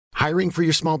Hiring for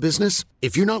your small business?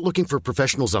 If you're not looking for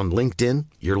professionals on LinkedIn,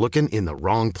 you're looking in the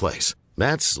wrong place.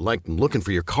 That's like looking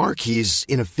for your car keys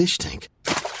in a fish tank.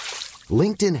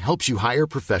 LinkedIn helps you hire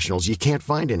professionals you can't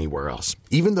find anywhere else,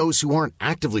 even those who aren't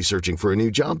actively searching for a new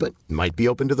job but might be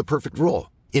open to the perfect role.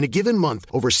 In a given month,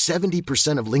 over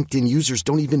 70% of LinkedIn users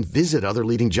don't even visit other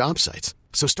leading job sites.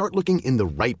 So start looking in the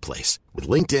right place. With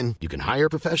LinkedIn, you can hire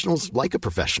professionals like a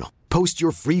professional. Post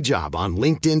your free job on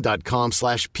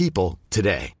linkedin.com/people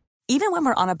today. Even when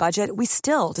we're on a budget, we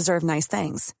still deserve nice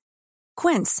things.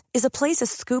 Quince is a place to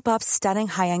scoop up stunning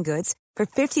high-end goods for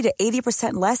 50 to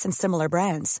 80% less than similar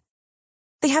brands.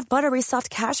 They have buttery soft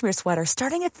cashmere sweaters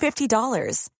starting at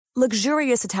 $50,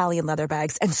 luxurious Italian leather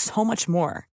bags, and so much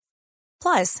more.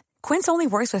 Plus, Quince only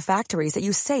works with factories that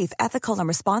use safe, ethical, and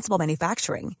responsible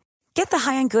manufacturing. Get the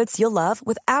high-end goods you'll love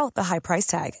without the high price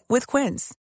tag with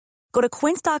Quince. Go to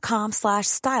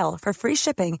quince.com/style for free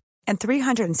shipping and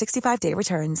 365-day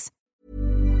returns.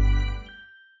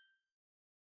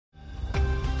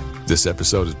 This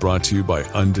episode is brought to you by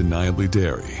Undeniably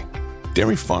Dairy.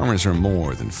 Dairy farmers are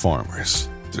more than farmers.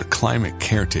 They're climate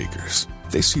caretakers.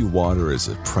 They see water as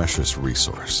a precious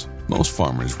resource. Most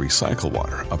farmers recycle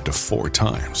water up to 4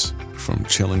 times, from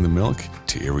chilling the milk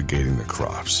to irrigating their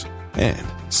crops. And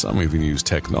some even use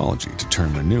technology to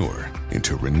turn manure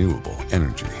into renewable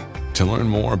energy. To learn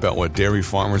more about what dairy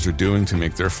farmers are doing to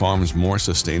make their farms more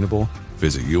sustainable,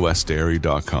 visit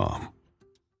usdairy.com.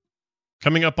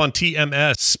 Coming up on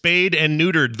TMS, spayed and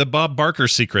neutered, the Bob Barker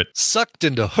secret. Sucked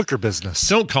into hooker business.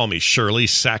 Don't call me Shirley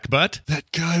Sackbutt. That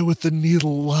guy with the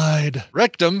needle lied.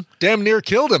 Wrecked him. Damn near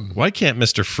killed him. Why can't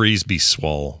Mr. Freeze be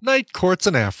swole? Night courts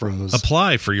and afros.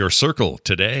 Apply for your circle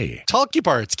today. Talkie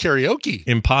parts, karaoke.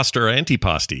 Imposter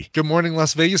antiposty. Good morning,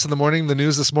 Las Vegas. In the morning, the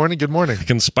news this morning. Good morning.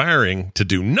 Conspiring to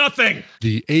do nothing.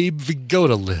 The Abe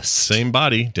Vigoda list. Same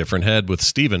body, different head with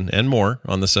Steven and more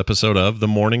on this episode of The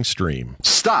Morning Stream.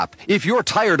 Stop. If you're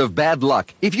tired of bad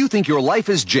luck, if you think your life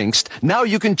is jinxed, now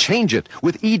you can change it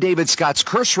with E. David Scott's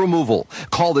curse removal.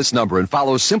 Call this number and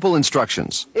follow simple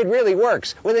instructions. It really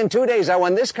works. Within 2 days, I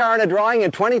won this car in a drawing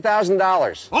and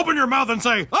 $20,000. Open your mouth and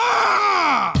say,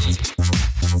 ah!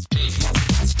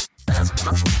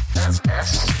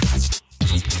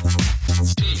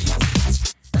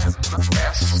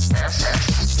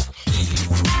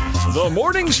 The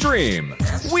Morning Stream.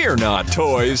 We're not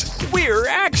toys, we're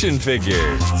action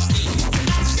figures.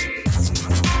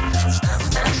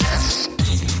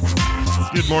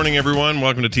 Good morning, everyone.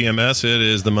 Welcome to TMS. It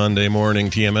is the Monday morning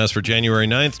TMS for January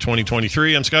 9th,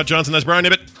 2023. I'm Scott Johnson. That's Brian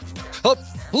Ibbett. Up,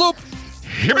 loop.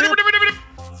 So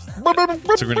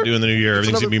we're going to do in the new year.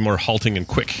 Everything's going to be more halting and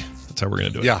quick. That's how we're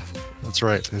going to do it. Yeah, that's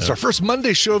right. It's our first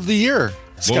Monday show of the year,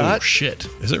 Scott. Whoa, shit.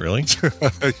 Is it really?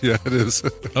 Yeah, it is.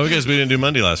 Oh, because we didn't do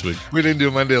Monday last week. We didn't do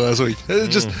Monday last week.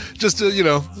 Just you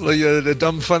know, like a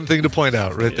dumb, fun thing to point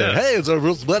out right there. Hey, it's our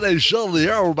first Monday show of the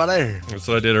year, everybody. That's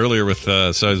what I did earlier with,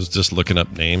 so I was just looking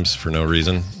up names for no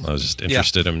reason. I was just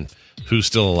interested in who's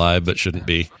still alive but shouldn't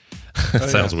be. That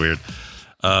sounds weird.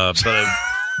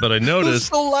 But I noticed... Who's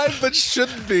still alive but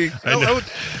shouldn't be?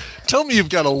 Tell me you've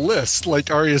got a list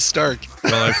like Arya Stark.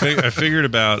 Well, I figured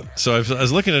about... So I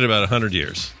was looking at about 100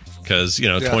 years. Because,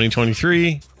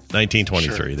 2023,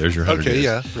 1923. Sure. There's your 100 years.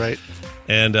 Yeah, right.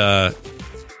 And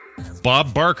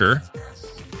Bob Barker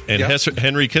and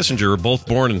Henry Kissinger were both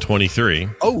born in 23.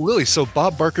 Oh, really? So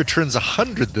Bob Barker turns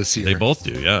 100 this year. They both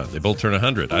do, yeah. They both turn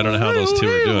 100. I don't know how those two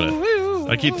are doing it.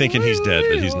 I keep thinking he's dead,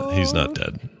 but he's not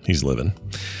dead. He's living.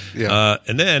 Yeah.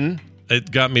 And then... it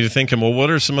got me to thinking, well, what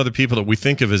are some other people that we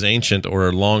think of as ancient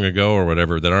or long ago or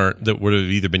whatever that would have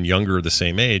either been younger or the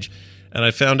same age? And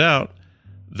I found out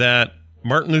that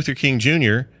Martin Luther King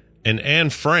Jr. and Anne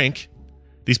Frank,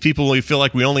 these people we feel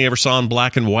like we only ever saw in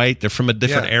black and white, they're from a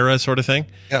different era sort of thing.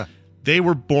 Yeah. They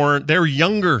were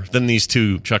younger than these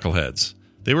two chuckleheads.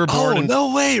 They were born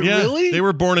no way, really? They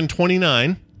were born in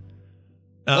 29.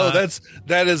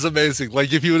 That is amazing.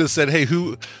 Like if you would have said, "Hey,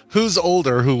 who's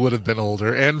older? Who would have been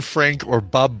older, Anne Frank or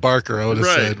Bob Barker?" I would have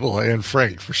said, "Well, Anne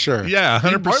Frank for sure." Yeah,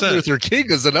 100%. Martin Luther King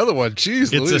is another one.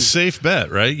 Jeez, it's a safe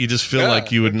bet, right? You just feel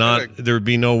like you would not. There would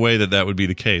be no way that would be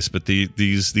the case. But these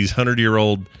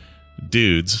 100-year-old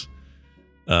dudes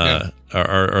are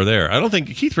there. I don't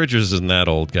think Keith Richards isn't that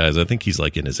old, guys. I think he's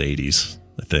like in his 80s.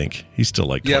 I think he's still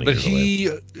like 20 but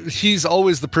he's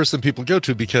always the person people go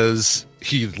to because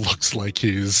he looks like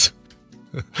he's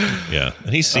and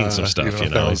he's seen some stuff,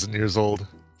 1,000 years old,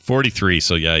 43.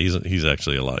 So yeah, he's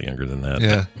actually a lot younger than that.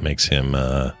 Yeah, that makes him.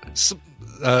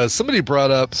 Somebody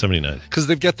brought up 79 because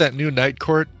they've got that new Night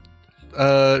Court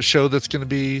show that's going to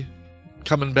be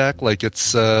coming back. Like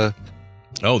it's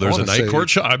Oh, there's a night court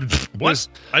show? What?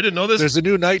 I didn't know this. There's a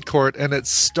new night court, and it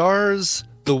stars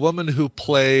the woman who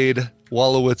played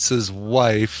Wolowitz's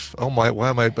wife. Oh my! Why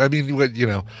am I? I mean, you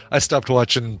know, I stopped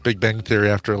watching Big Bang Theory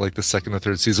after like the second or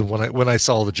third season when I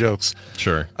saw the jokes.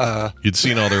 Sure. You'd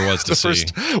seen all there was to see.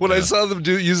 I saw them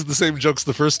use the same jokes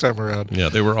the first time around. Yeah,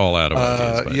 they were all out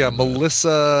of yeah,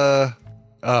 Melissa.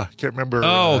 Can't remember.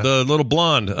 Oh, the little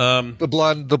blonde.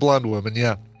 The blonde woman.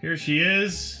 Yeah. Here she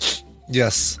is.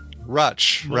 Yes.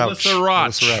 Melissa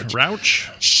Rauch.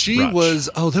 She was.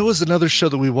 Oh, there was another show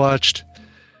that we watched.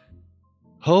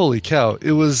 Holy cow!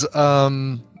 It was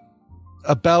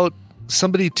about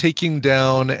somebody taking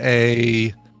down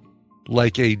a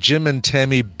Jim and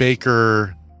Tammy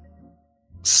Baker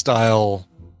style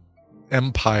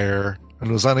empire, and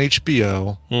it was on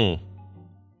HBO.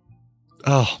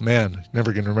 Oh man,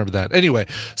 never gonna remember that. Anyway,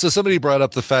 so somebody brought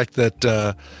up the fact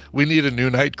that we need a new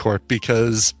night court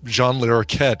because Jean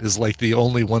Larroquette is like the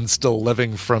only one still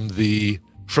living from the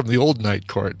old night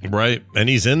court, right? And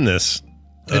he's in this.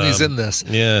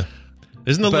 Yeah.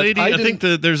 Isn't the lady? I think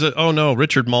that there's a. Oh no,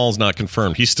 Richard Mall's not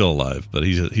confirmed. He's still alive, but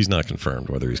he's not confirmed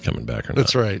whether he's coming back or not.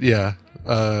 That's right. Yeah.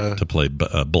 To play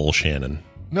Bull Shannon.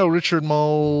 No, Richard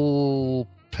Mall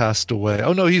passed away.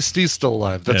 Oh no, he's still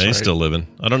alive. That's right. He's still living.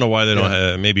 I don't know why they don't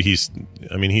have. Maybe he's.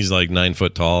 I mean, he's like 9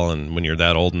 foot tall, and when you're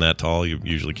that old and that tall, you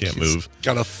usually can't move.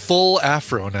 Got a full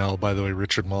afro now. By the way,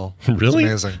 Richard Mall. Really?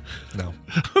 It's amazing. No.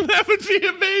 That would be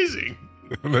amazing.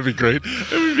 That'd be great.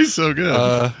 It would be so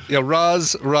good. Yeah,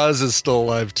 Roz is still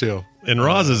alive too. And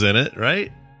Roz is in it,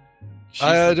 right?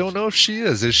 I don't know if she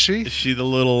is. Is she? Is she the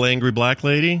little angry black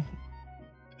lady?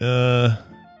 Yeah,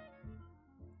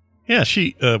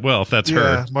 she. Well, if that's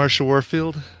her, Marsha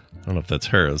Warfield. I don't know if that's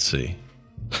her. Let's see.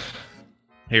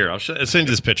 Here, I'll send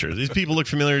you this picture. These people look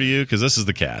familiar to you because this is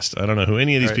the cast. I don't know who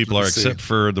any of these people are except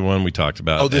for the one we talked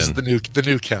about. Oh, this is the new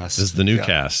cast. This is the new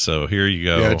cast. So here you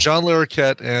go. Yeah, John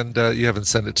Larroquette, and you haven't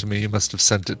sent it to me. You must have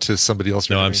sent it to somebody else.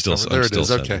 No, I'm still. There it is.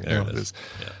 Okay, there it is.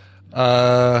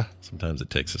 Yeah. Sometimes it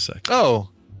takes a second. Oh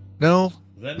no,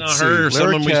 is that not her? Or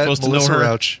someone we're supposed to know her?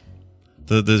 Rauch.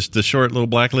 The short little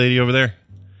black lady over there.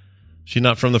 She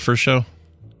not from the first show?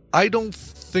 I don't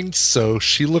think so.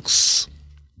 She looks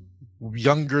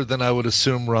younger than I would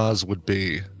assume Roz would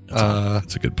be.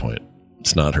 That's a good point.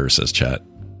 It's not her, says chat.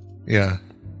 Yeah.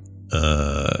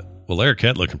 Well,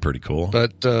 Larroquette looking pretty cool.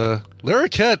 But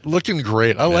Larroquette looking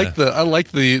great. I like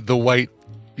the white,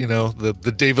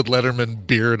 the David Letterman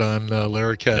beard on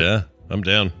Larroquette. Yeah, I'm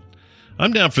down.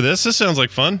 I'm down for this. This sounds like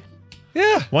fun.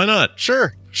 Yeah. Why not?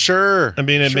 Sure. I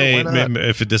mean, it may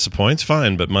if it disappoints,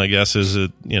 fine. But my guess is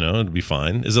it'd be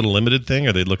fine. Is it a limited thing?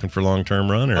 Are they looking for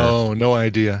long-term run? Or? Oh, no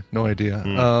idea.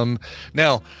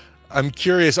 Now, I'm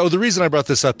curious. Oh, the reason I brought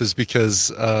this up is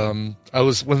because when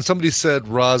somebody said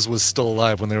Roz was still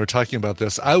alive when they were talking about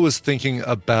this, I was thinking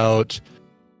about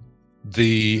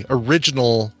the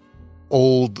original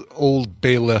old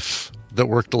bailiff that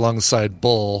worked alongside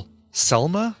Bull,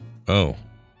 Selma. Oh,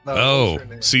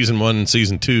 season 1 and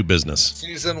season 2 business.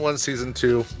 Season 1, season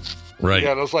 2. Right.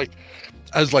 Yeah, and I was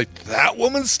like, that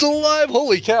woman's still alive?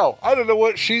 Holy cow. I don't know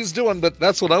what she's doing, but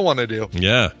that's what I want to do.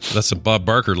 Yeah, that's some Bob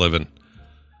Barker living.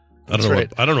 I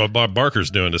don't know what Bob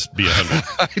Barker's doing to be 100.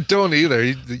 I don't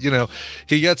either.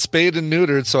 He got spayed and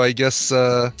neutered, so I guess...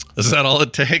 is that all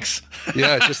it takes?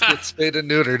 Yeah, just get spayed and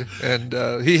neutered.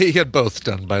 And he had both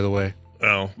done, by the way.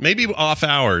 Oh, maybe off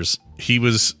hours. He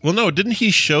was... Well, no, didn't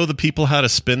he show the people how to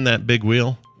spin that big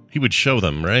wheel? He would show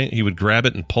them, right? He would grab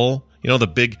it and pull. The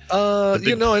big... I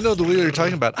know the wheel you're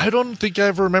talking about. I don't think I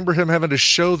ever remember him having to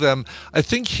show them. I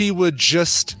think he would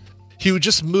just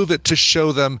move it to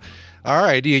show them, all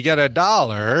right, you get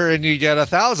 $1 and you get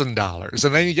 $1,000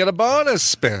 and then you get a bonus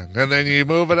spin and then you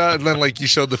move it out and then you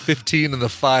showed the 15 and the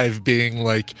 5 being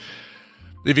like...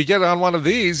 If you get on one of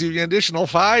these, you get an additional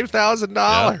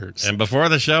 $5,000. Yeah. And before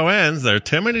the show ends, there are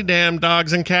too many damn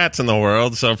dogs and cats in the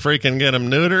world, so freaking get them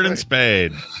neutered and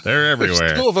spayed. They're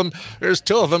everywhere. There's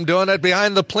two of them doing it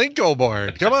behind the Plinko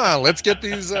board. Come on, let's get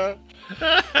these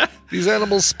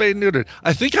animals spayed and neutered.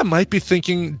 I think I might be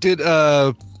thinking, did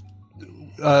True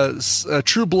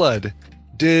Blood,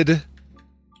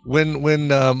 when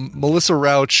Melissa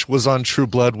Rauch was on True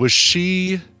Blood, was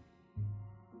she...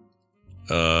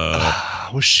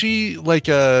 was she like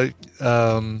a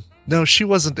no, she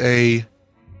wasn't a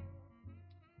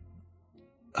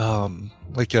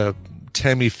like a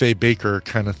Tammy Faye Baker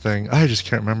kind of thing. I just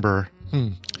can't remember.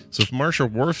 So if Marsha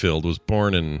Warfield was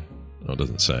born in it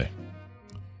doesn't say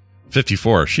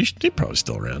 54, she's probably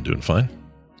still around doing fine.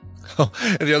 Oh,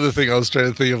 and the other thing I was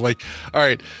trying to think of, all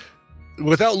right,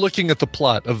 without looking at the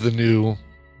plot of the new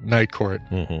Night Court,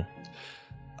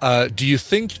 do you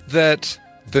think that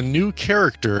the new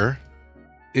character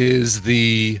is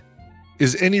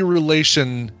any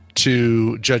relation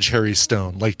to Judge Harry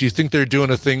Stone? Like, do you think they're doing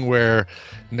a thing where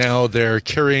now they're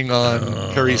carrying on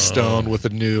Harry Stone with a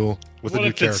new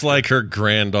character? It's like her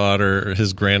granddaughter, or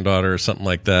his granddaughter, or something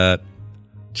like that.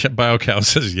 BioCow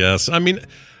says yes. I mean,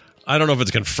 I don't know if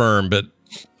it's confirmed, but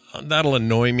that'll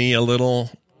annoy me a little.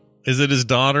 Is it his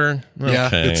daughter? Yeah,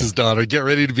 Okay. it's his daughter. Get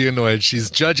ready to be annoyed.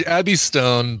 She's Judge Abby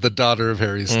Stone, the daughter of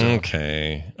Harry Stone.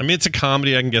 Okay. I mean, it's a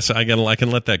comedy. I can guess. I can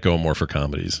let that go more for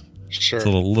comedies. Sure. It's a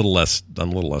little less.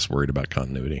 I'm a little less worried about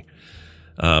continuity.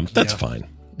 That's fine.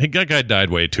 That guy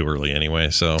died way too early anyway.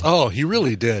 So. Oh, he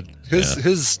really did.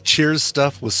 His Cheers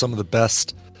stuff was some of the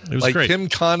best. It was like great. Him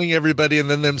conning everybody, and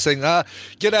then them saying,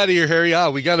 get out of here, Harry.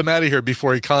 We got him out of here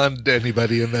before he conned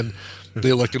anybody, and then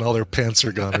they look and all their pants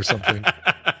are gone or something.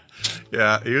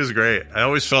 Yeah, he was great. I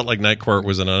always felt like Night Court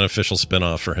was an unofficial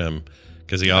spinoff for him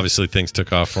because he obviously things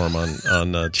took off for him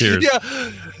on Cheers. Yeah,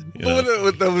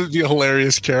 that would be a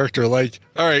hilarious character. Like,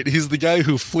 all right, he's the guy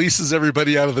who fleeces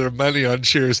everybody out of their money on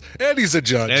Cheers, and he's a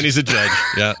judge.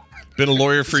 Yeah. Been a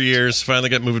lawyer for years, finally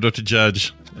got moved up to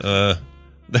judge.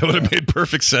 That would have made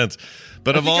perfect sense.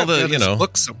 But of all the, his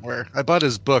book somewhere. I bought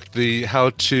his book, the how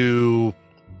to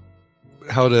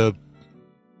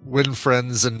win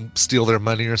friends and steal their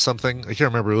money or something. I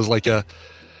can't remember. It was like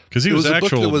because he was an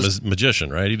actual magician,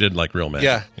 right? He did like real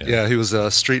magic. Yeah. He was a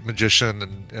street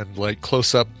magician and like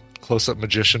close up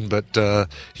magician. But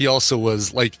he also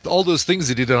was like all those things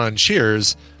that he did on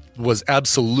Cheers was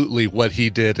absolutely what he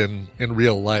did in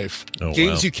real life. Oh,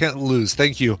 Games you can't lose.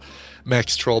 Thank you,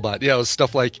 Max Trollbot. Yeah, it was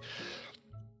stuff like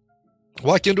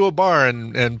walk into a bar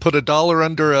and put $1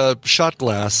 under a shot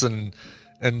glass and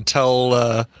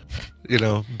tell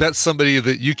bet somebody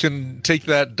that you can take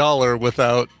that $1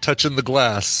 without touching the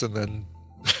glass, and then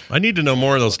I need to know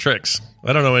more of those tricks.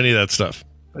 I don't know any of that stuff.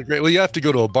 Great. Well, you have to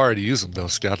go to a bar to use them, though,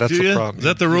 Scott. That's the problem. Is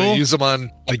that the rule? Use them on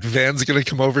like Van's going to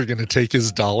come over, going to take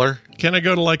his $1. Can I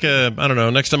go to like I don't know,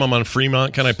 next time I'm on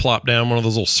Fremont, can I plop down one of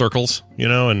those little circles,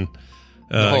 and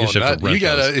I guess you have to rent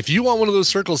those. If you want one of those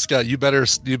circles, Scott, you better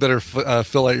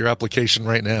fill out your application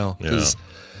right now, because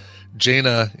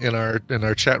Jaina in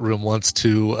our chat room wants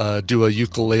to do a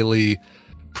ukulele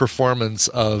performance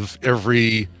of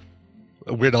every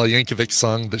Weird Al Yankovic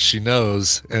song that she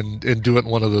knows and do it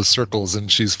in one of those circles,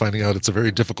 and she's finding out it's a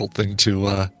very difficult thing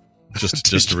to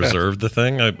just reserve the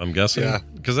thing. I'm guessing,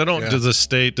 because I don't. Does the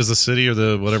city or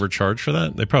the whatever charge for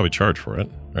that? They probably charge for it,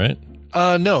 right?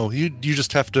 No, you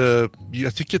just have to. I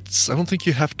don't think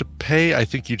you have to pay. I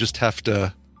think you just have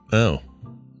to. Oh.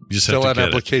 You just fill have to out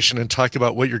an application and talk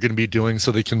about what you're going to be doing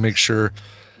so they can make sure.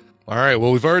 All right,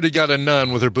 well, we've already got a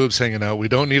nun with her boobs hanging out. We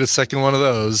don't need a second one of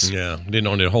those. Yeah, we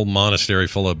didn't need a whole monastery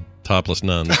full of topless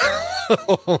nuns.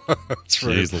 That's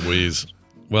right. Jeez Louise.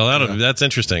 Well, that's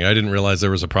interesting. I didn't realize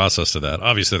there was a process to that.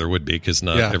 Obviously, there would be because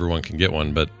not everyone can get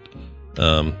one. But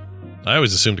I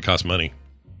always assumed it cost money.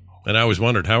 And I always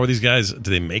wondered, how are these guys,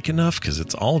 do they make enough? Because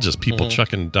it's all just people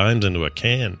chucking dimes into a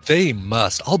can. They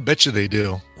must. I'll bet you they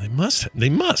do. They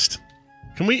must.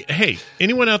 Can we, hey,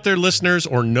 anyone out there, listeners,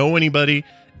 or know anybody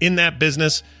in that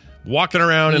business walking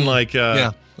around in like...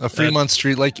 a Fremont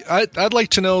Street. Like, I'd like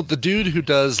to know the dude who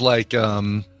does like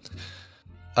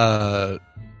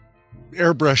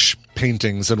airbrush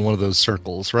paintings in one of those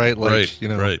circles, right? Like,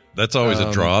 right. That's always a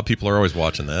draw. People are always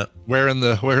watching that. Wearing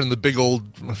the big old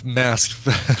mask,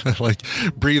 like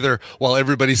breather, while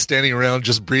everybody's standing around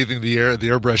just breathing the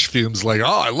airbrush fumes. Like,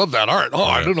 I love that art.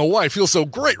 I don't know why I feel so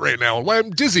great right now. Why I'm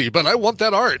dizzy, but I want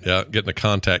that art. Yeah, getting a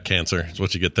contact cancer is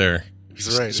what you get there.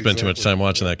 Right, spend too much time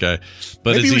watching that guy.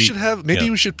 But maybe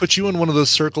we should put you in one of those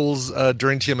circles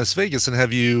during TMS Vegas and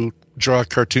have you draw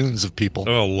cartoons of people.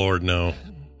 Oh Lord, no.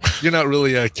 You're not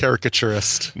really a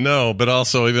caricaturist. No, but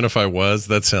also, even if I was,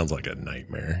 that sounds like a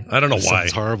nightmare. I don't know why.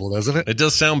 Sounds horrible, doesn't it? It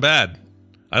does sound bad.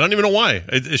 I don't even know why.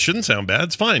 It shouldn't sound bad.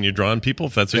 It's fine. You're drawing people.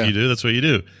 If that's what you do, that's what you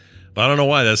do. But I don't know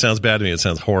why that sounds bad to me. It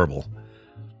sounds horrible.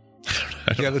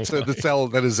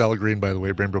 That is Al Green, by the way,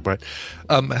 Rainbow Bright.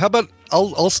 How about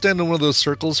I'll stand in one of those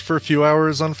circles for a few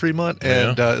hours on Fremont,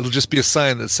 and it'll just be a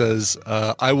sign that says,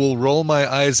 "I will roll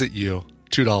my eyes at you,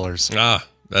 $2." Ah,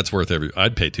 that's worth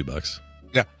I'd pay $2.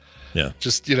 Yeah.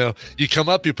 Just, you come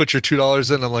up, you put your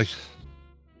 $2 in. I'm like,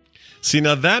 see,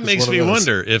 now that makes me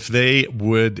wonder if they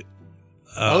would.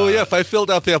 If I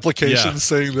filled out the application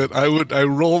saying that I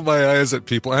roll my eyes at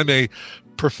people. I'm a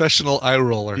professional eye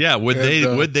roller. Yeah. Would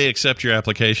they accept your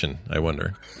application? I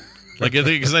wonder. Like,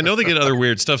 because I know they get other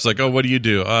weird stuff. It's like, what do you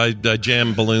do? I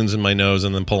jam balloons in my nose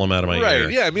and then pull them out of my ear.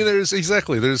 Right. Yeah. I mean,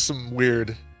 there's some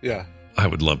weird. Yeah. I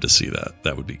would love to see that.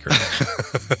 That would be great.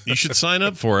 You should sign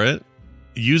up for it.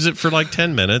 Use it for like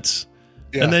 10 minutes.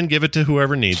 and then give it to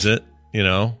whoever needs it. You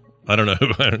know, I don't know.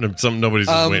 Nobody's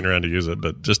just waiting around to use it,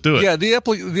 but just do it. Yeah,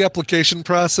 the application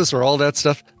process or all that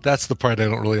stuff, that's the part I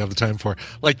don't really have the time for.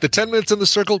 Like the 10 minutes in the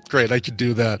circle, great, I could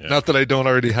do that. Yeah. Not that I don't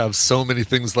already have so many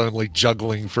things that I'm like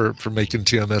juggling for making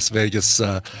TMS Vegas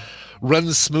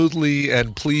run smoothly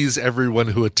and please everyone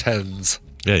who attends.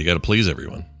 Yeah, you got to please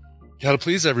everyone. Got to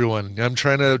please everyone. I'm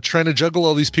trying to juggle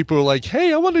all these people who are like,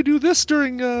 hey, I want to do this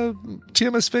during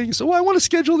TMS Vegas. Oh, I want to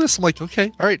schedule this. I'm like,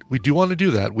 okay, all right, we do want to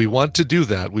do that. We want to do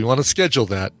that. We want to schedule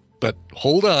that. But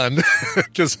hold on,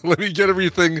 because let me get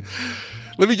everything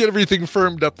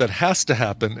firmed up that has to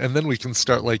happen, and then we can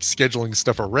start like scheduling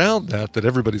stuff around that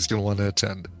everybody's going to want to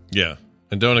attend. Yeah.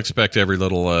 And don't expect every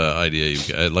little idea you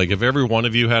get. Like, if every one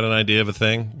of you had an idea of a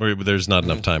thing, there's not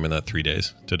enough time in that 3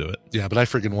 days to do it. Yeah, but I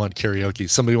freaking want karaoke.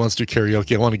 Somebody wants to do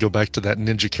karaoke. I want to go back to that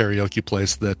ninja karaoke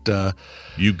place that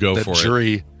you go that for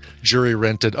jury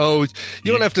rented. Oh,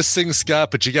 you don't have to sing,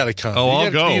 Scott, but you got to come. Oh, I'll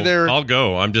go. I'll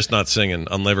go. I'm just not singing.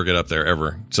 I'll never get up there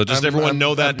ever. So just everyone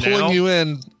know that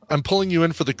now. I'm pulling you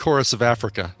in for the chorus of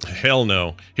Africa. Hell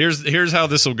no. Here's how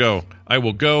this will go. I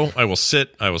will go. I will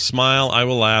sit. I will smile. I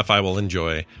will laugh. I will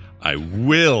enjoy. I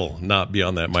will not be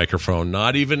on that microphone.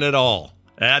 Not even at all.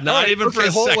 Not even for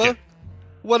a second.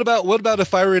 What about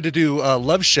if I were to do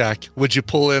Love Shack? Would you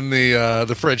pull in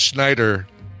the Fred Schneider?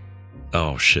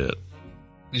 Oh shit.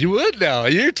 You would now.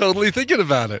 You're totally thinking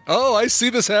about it. Oh, I see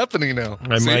this happening now.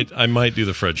 I might do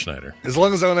the Fred Schneider. As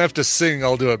long as I don't have to sing,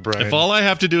 I'll do it, Brian. If all I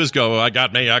have to do is go, I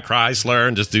got me a Chrysler,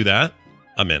 and just do that,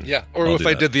 I'm in. Yeah. Or if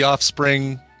I did the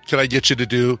Offspring, could I get you to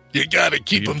do, you got to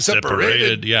keep them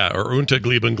separated? Yeah. Or Unter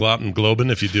Gleben Gloppen Globen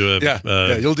if you do a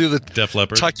yeah, you'll do the Def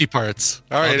Leppard. Talkie parts.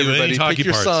 All right, everybody, pick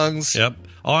your songs. Yep.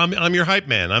 Oh, I'm your hype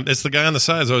man. It's the guy on the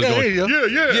side. I was going, yeah,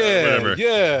 whatever.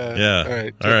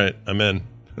 Yeah. All right, I'm in.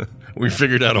 We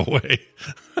figured out a way.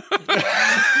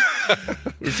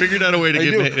 We figured out a way to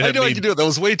get me. I know I could do it. That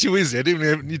was way too easy.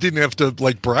 You didn't have to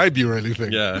like bribe you or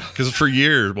anything. Yeah, because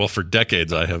for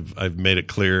decades, I've made it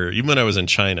clear. Even when I was in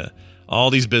China,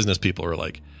 all these business people are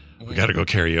like, "We got to go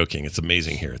karaokeing. It's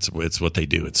amazing here. It's what they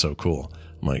do. It's so cool."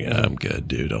 I'm like, I'm good,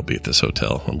 dude. I'll be at this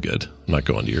hotel. I'm good. I'm not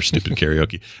going to your stupid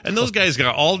karaoke. And those guys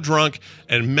got all drunk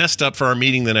and messed up for our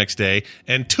meeting the next day.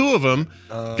 And two of them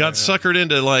got suckered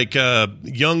into like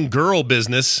young girl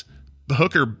business,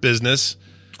 hooker business.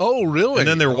 Oh, really? And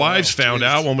then their wives found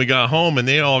out when we got home, and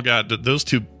those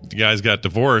two guys got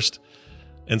divorced.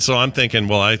 And so I'm thinking,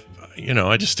 well, I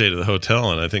just stayed at the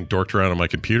hotel and I think dorked around on my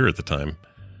computer at the time.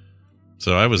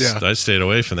 So I stayed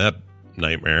away from that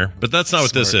nightmare, but that's not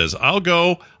what this is. I'll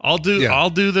go. I'll do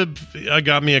the. I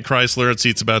got me a Chrysler. It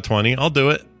seats about 20. I'll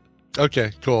do it.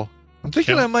 Okay, cool. I'm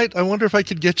thinking I wonder if I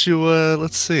could get you.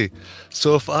 Let's see.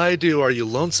 So if I do "Are You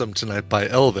Lonesome Tonight" by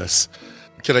Elvis,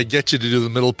 could I get you to do the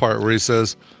middle part where he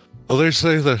says, "Well, they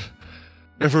say that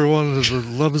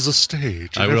love is a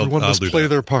stage, and everyone must play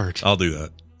their part." I'll do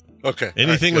that. Okay.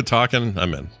 Anything with talking,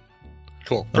 I'm in.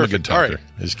 Cool. I'm a good talker.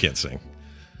 I just can't sing.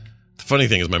 The funny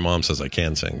thing is my mom says I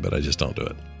can sing, but I just don't do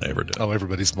it. I never do. Oh,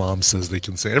 everybody's mom says they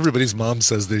can sing. Everybody's mom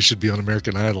says they should be on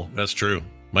American Idol. That's true.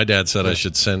 My dad said I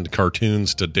should send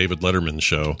cartoons to David Letterman's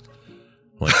show.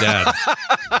 I'm like,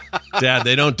 Dad,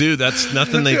 they don't do. That's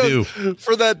nothing they do.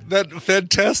 For that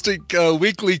fantastic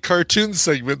weekly cartoon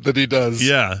segment that he does.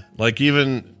 Yeah, like he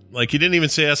didn't even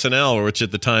say SNL, which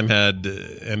at the time had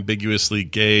ambiguously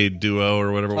gay duo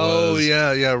or whatever it was. Oh,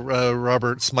 yeah,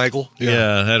 Robert Smigel.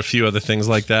 Yeah, had a few other things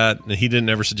like that. And he didn't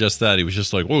ever suggest that. He was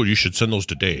just like, "Oh, you should send those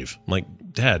to Dave." I'm like,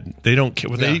 Dad, they don't care.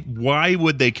 Why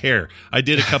would they care? I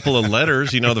did a couple of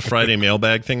letters, the Friday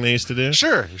mailbag thing they used to do.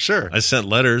 Sure. I sent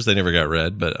letters. They never got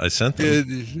read, but I sent them.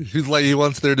 He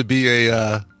wants there to be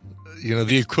a...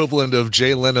 the equivalent of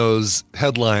Jay Leno's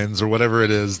headlines or whatever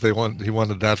it is. He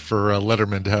wanted that for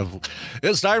Letterman to have.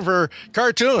 It's time for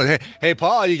cartoon. Hey,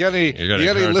 Paul, you got any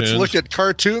let's look at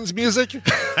cartoons music? He'd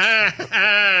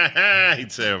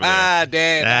say over there.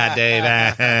 Dave.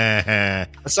 I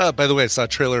saw a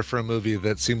trailer for a movie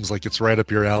that seems like it's right up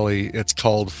your alley. It's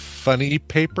called Funny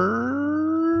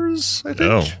Papers, I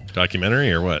think. Oh,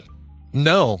 documentary or what?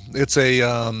 No, it's a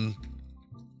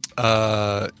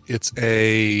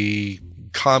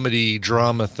comedy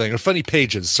drama thing, or Funny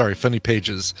Pages.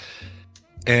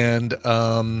 And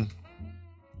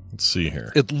let's see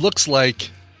here. It looks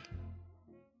like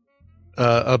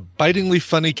a bitingly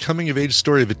funny coming-of-age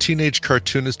story of a teenage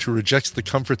cartoonist who rejects the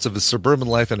comforts of his suburban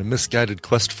life and a misguided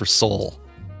quest for soul.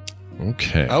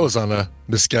 Okay. I was on a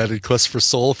misguided quest for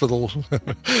soul for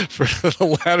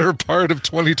the latter part of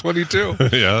 2022.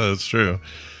 Yeah, that's true.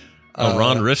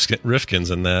 Ron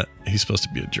Rifkin's in that. He's supposed to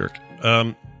be a jerk.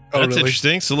 That's really?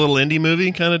 Interesting. It's a little indie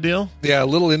movie kind of deal. Yeah, a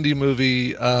little indie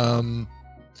movie.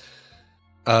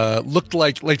 looked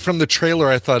like from the trailer,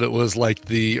 I thought it was like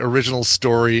the original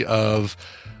story of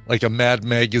like a Mad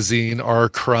Magazine R.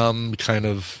 Crumb kind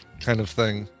of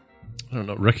thing. I don't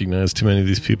know. Recognize too many of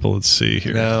these people. Let's see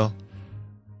here. No.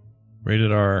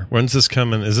 Rated R. When's this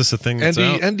coming? Is this a thing that's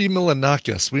out? Andy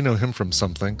Milonakis. We know him from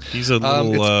something. He's a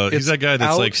little. He's that guy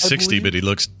that's out, like 60, but he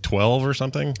looks 12 or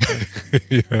something.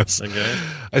 Yes. Okay.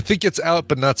 I think it's out,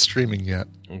 but not streaming yet.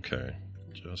 Okay.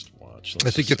 Just watch.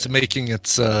 I think it's making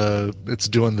it's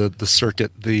doing the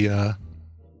circuit. Well,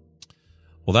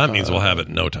 that means we'll have it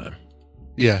in no time.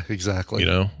 Yeah, exactly. You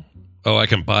know. Oh, I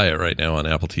can buy it right now on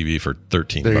Apple TV for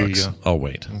 $13. There you go. I'll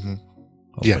wait. Mm-hmm.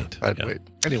 I'd wait.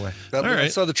 Anyway, All right. I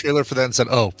saw the trailer for that and said,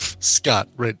 "Oh, Scott,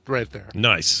 right there."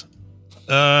 Nice.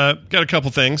 Got a couple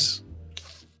things.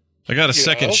 I got a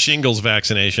second shingles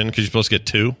vaccination because you're supposed to get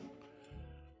 2,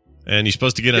 and you're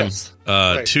supposed to get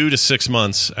them 2 to 6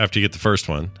 months after you get the first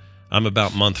one. I'm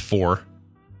about month 4.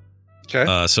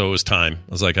 Okay. So it was time.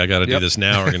 I was like, I got to do this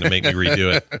now. We're going to make me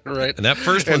redo it. Right. And that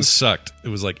first one sucked. It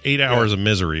was like 8 hours of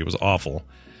misery. It was awful.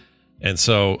 And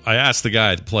so I asked the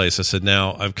guy at the place, I said,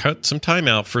 now I've cut some time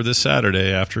out for this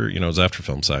Saturday after, it was after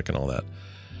Film Sack and all that.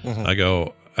 Mm-hmm. I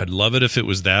go, I'd love it if it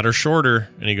was that or shorter.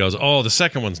 And he goes, oh, the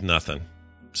second one's nothing.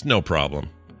 It's no problem.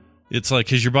 It's like,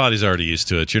 because your body's already used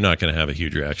to it. You're not going to have a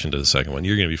huge reaction to the second one.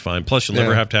 You're going to be fine. Plus, you'll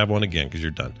never have to have one again because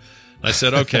you're done. I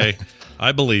said, okay,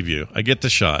 I believe you. I get the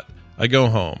shot. I go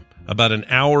home. About an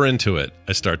hour into it,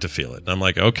 I start to feel it. And I'm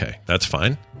like, okay, that's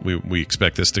fine. We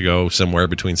expect this to go somewhere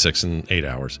between 6 and 8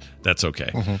 hours. That's okay.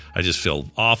 Mm-hmm. I just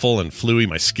feel awful and fluey.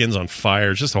 My skin's on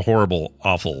fire. It's just a horrible,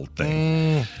 awful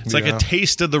thing. It's like a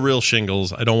taste of the real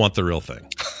shingles. I don't want the real thing.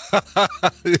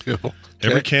 Okay.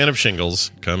 Every can of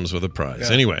shingles comes with a prize.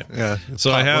 Anyway,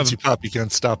 so once you pop, you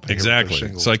can't stop.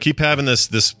 Exactly. So I keep having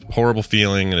this horrible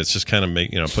feeling, and it's just kind of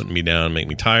putting me down, make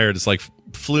me tired. It's like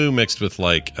flu mixed with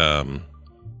like I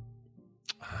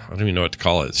don't even know what to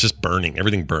call it. It's just burning.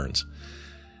 Everything burns.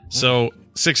 So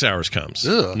 6 hours comes,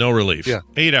 no relief.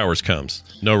 8 hours comes,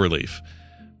 no relief.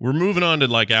 We're moving on to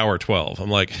like hour 12. I'm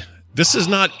like, this is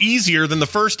not easier than the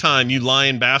first time, you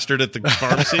lying bastard at the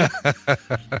pharmacy.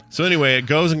 So anyway, it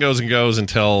goes and goes and goes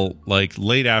until like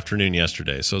late afternoon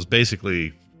yesterday. So it's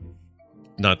basically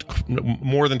not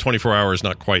more than 24 hours,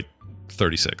 not quite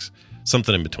 36,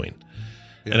 something in between.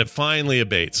 Yeah. And it finally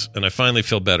abates, and I finally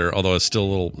feel better, although it's still a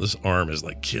little, this arm is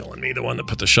like killing me, the one that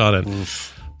put the shot in.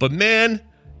 Oof. But man,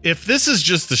 if this is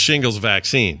just the shingles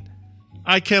vaccine,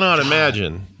 I cannot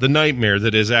imagine the nightmare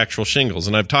that is actual shingles.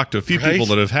 And I've talked to a few people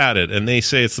that have had it, and they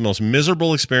say it's the most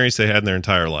miserable experience they had in their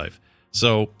entire life.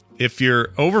 So if you're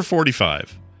over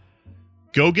 45,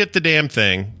 go get the damn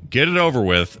thing, get it over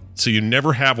with, so you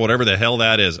never have whatever the hell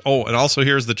that is. Oh, and also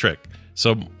here's the trick.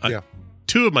 So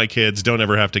 2 of my kids don't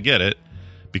ever have to get it,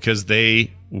 because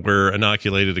they were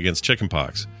inoculated against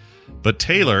chickenpox. But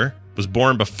Taylor was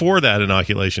born before that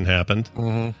inoculation happened.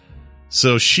 Mm-hmm.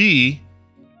 So she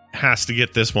has to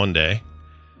get this one day.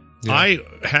 Yeah. I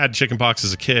had chickenpox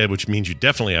as a kid, which means you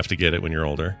definitely have to get it when you're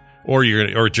older. Or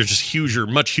you're just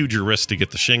much huger risk to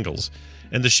get the shingles.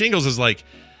 And the shingles is like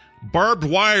barbed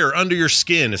wire under your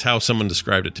skin is how someone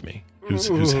described it to me,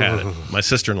 who's had it. My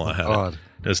sister-in-law had it.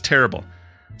 It was terrible.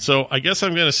 So I guess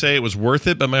I'm going to say it was worth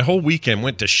it, but my whole weekend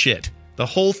went to shit. The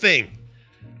whole thing.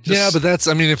 But that's,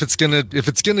 I mean, if it's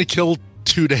gonna kill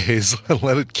 2 days,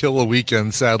 let it kill a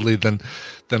weekend, sadly, than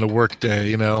a work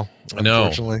day,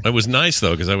 unfortunately. It was nice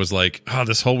though, because I was like,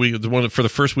 this whole week, for the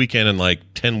first weekend in like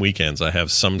 10 weekends, I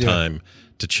have some time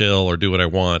to chill or do what I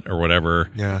want or whatever.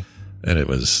 Yeah. And it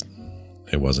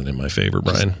wasn't in my favor,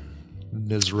 Brian.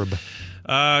 Miserable.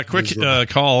 Quick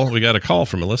call. We got a call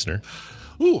from a listener.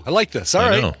 Ooh, I like this. All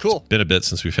right, cool. It's been a bit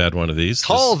since we've had one of these.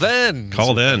 Call then.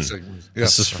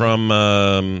 This is from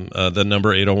the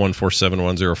number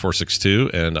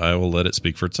 801-471-0462, and I will let it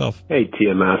speak for itself. Hey,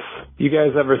 TMS. You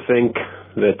guys ever think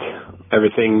that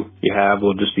everything you have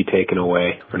will just be taken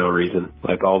away for no reason?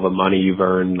 Like all the money you've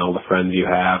earned and all the friends you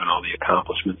have and all the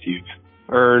accomplishments you've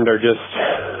earned are just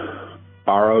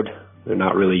borrowed. They're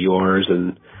not really yours,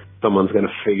 and someone's going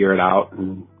to figure it out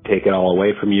and take it all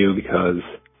away from you because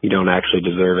you don't actually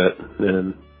deserve it,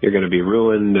 and you're going to be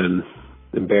ruined and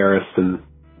embarrassed and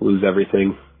lose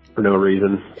everything for no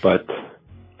reason, but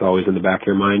it's always in the back of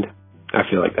your mind. I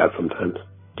feel like that sometimes.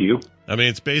 Do you? I mean,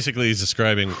 it's basically he's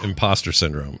describing imposter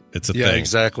syndrome. It's a thing. Yeah,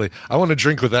 exactly. I want to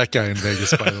drink with that guy in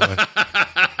Vegas, by the way.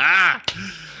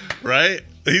 Right?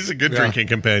 He's a good drinking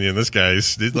companion. This guy,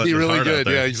 he's really good.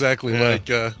 Yeah, exactly. Yeah. Like,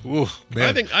 man.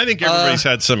 I think everybody's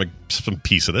had some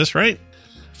piece of this, right?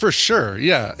 For sure,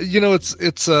 yeah.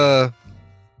 It's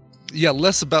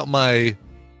less about my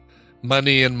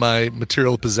money and my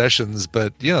material possessions,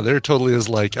 but yeah, there totally is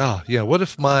like, oh yeah, what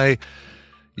if my,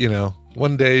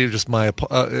 one day just my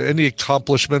any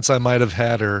accomplishments I might have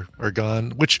had are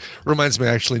gone, which reminds me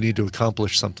I actually need to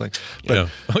accomplish something. But,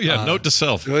 note to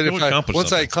self.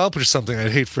 Once I accomplish something,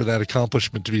 I'd hate for that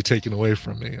accomplishment to be taken away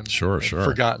from me and, sure.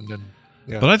 forgotten. And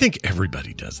yeah. But I think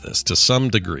everybody does this to some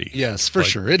degree. Yes, for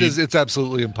sure. It's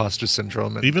absolutely imposter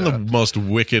syndrome. And, even the most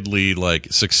wickedly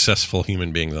successful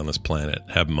human beings on this planet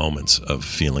have moments of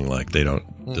feeling like they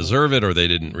don't deserve it, or they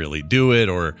didn't really do it,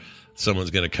 or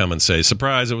someone's going to come and say,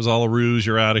 surprise, it was all a ruse,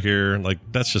 you're out of here. Like,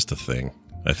 that's just a thing,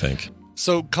 I think.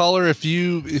 So, caller, if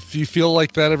you feel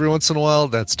like that every once in a while,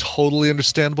 that's totally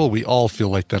understandable. We all feel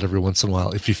like that every once in a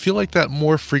while. If you feel like that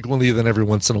more frequently than every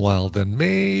once in a while, then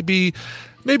maybe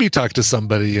talk to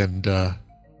somebody and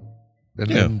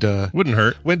wouldn't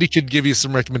hurt. Wendy could give you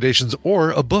some recommendations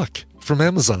or a book from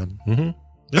Amazon.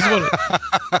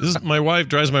 Mm-hmm. My wife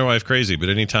drives my wife crazy, but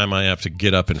anytime I have to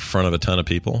get up in front of a ton of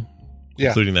people,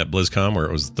 including that BlizzCon where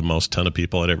it was the most ton of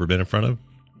people I'd ever been in front of.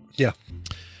 Yeah.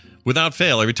 Without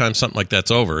fail, every time something like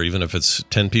that's over, even if it's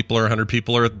 10 people or 100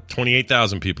 people or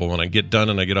 28,000 people, when I get done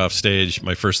and I get off stage,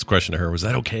 my first question to her, was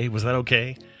that okay? Was that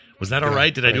okay? Was that all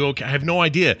right? Did I do okay? I have no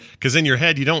idea. Because in your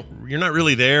head, you're not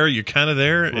really there. You're kind of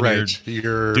there. And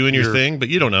you're doing your thing, but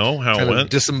you don't know how it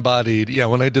went. Disembodied. Yeah,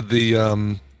 when I did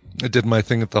I did my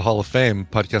thing at the Hall of Fame,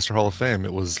 Podcaster Hall of Fame,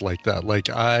 it was like that. Like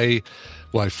I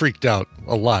freaked out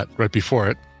a lot right before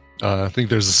it. I think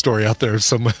there's a story out there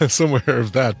somewhere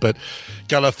of that, but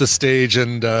got off the stage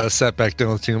and sat back down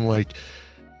with the team like,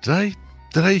 did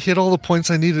I hit all the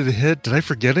points I needed to hit? Did I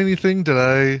forget anything? Did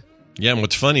I? Yeah, and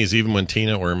what's funny is even when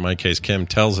Tina, or in my case Kim,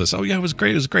 tells us, oh yeah, it was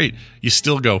great, you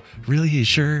still go, really? Are you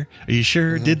sure?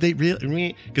 Mm-hmm. Did they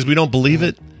really? Because we don't believe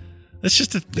it. It's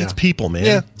just it's people, man.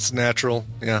 Yeah, it's natural.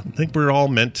 Yeah, I think we're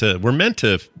meant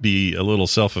to be a little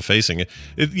self-effacing.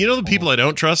 The people I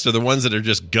don't trust are the ones that are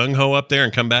just gung-ho up there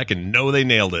and come back and know they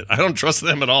nailed it. I don't trust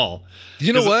them at all.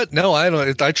 You know what? No, I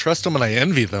don't. I trust them and I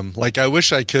envy them. Like, I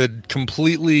wish I could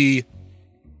completely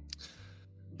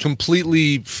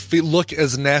look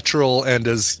as natural and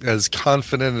as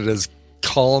confident and as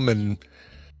calm and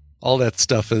all that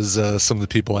stuff as some of the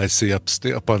people I see up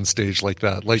on stage like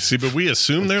that. Like, see, but we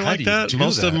assume they're like that.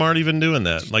 Most of them aren't even doing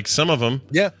that. Like some of them.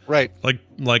 Yeah, right.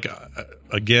 Like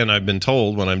again, I've been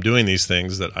told when I'm doing these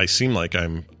things that I seem like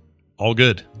I'm all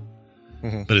good,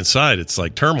 but inside it's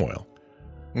like turmoil.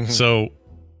 So,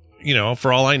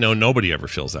 for all I know, nobody ever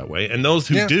feels that way. And those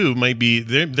who do might be,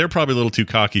 they're probably a little too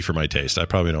cocky for my taste. I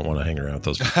probably don't want to hang around with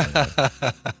those people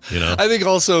anymore, I think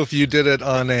also if you did it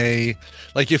on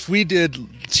if we did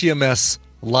TMS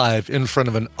live in front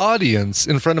of an audience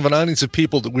of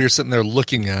people that we were sitting there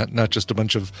looking at, not just a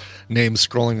bunch of names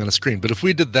scrolling on a screen, but if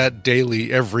we did that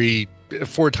daily every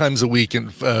 4 times a week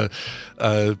and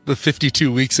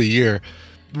 52 weeks a year,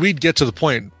 we'd get to the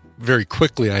point very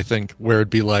quickly, I think, where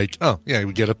it'd be like, oh yeah,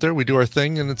 we get up there, we do our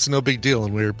thing, and it's no big deal,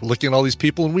 and we're looking at all these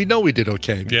people, and we know we did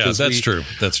okay. Yeah, that's true.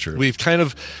 We've kind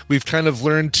of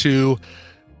learned to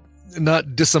not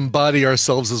disembody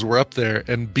ourselves as we're up there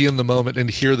and be in the moment and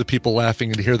hear the people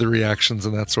laughing and hear the reactions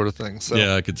and that sort of thing. So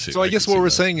yeah, I could see. So I guess what we're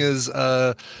saying is,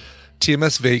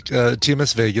 TMS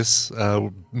Vegas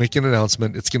making an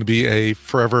announcement. It's going to be a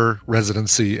forever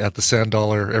residency at the Sand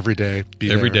Dollar every day.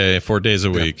 Every day, 4 days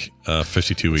a week,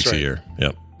 52 weeks a year.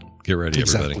 Yep. Get ready,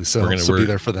 everybody. So we'll be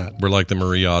there for that. We're like the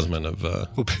Marie Osmond of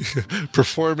we'll be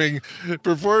performing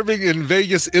in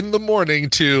Vegas in the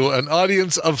morning to an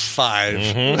audience of 5.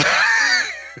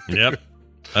 Yep.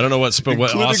 I don't know what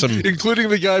awesome, including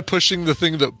the guy pushing the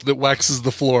thing that waxes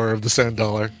the floor of the Sand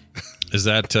Dollar. Is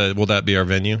that will that be our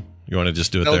venue? You want to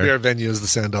just do it there? That'll be our venue as the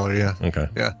Sand Dollar, yeah. Okay.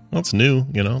 Yeah. Well, it's new,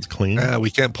 it's clean.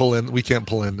 We can't pull in, we're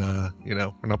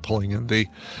not pulling in the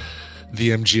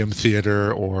MGM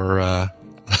Theater or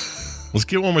let's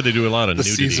get one where they do a lot of the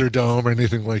nudity. Caesar Dome or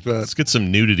anything like that. Let's get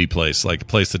some nudity place, like a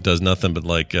place that does nothing but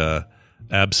like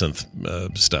absinthe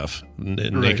stuff,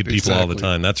 naked people all the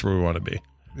time. That's where we want to be.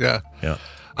 Yeah. Yeah.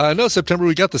 No, September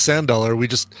we got the Sand Dollar. We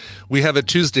have it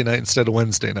Tuesday night instead of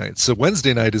Wednesday night. So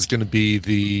Wednesday night is going to be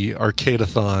the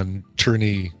Arcade-a-thon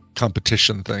tourney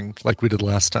competition thing like we did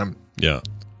last time. Yeah.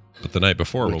 But the night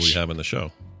before, what we have in the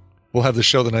show? We'll have the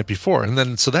show the night before. And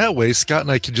then so that way Scott and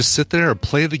I can just sit there and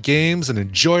play the games and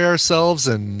enjoy ourselves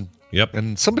and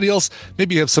somebody else,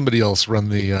 maybe have somebody else run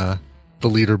the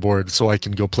leaderboard so I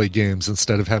can go play games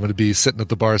instead of having to be sitting at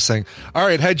the bar saying, all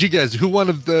right, how'd you guys, who won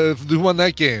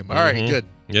that game? All right, good.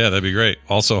 Yeah, that'd be great.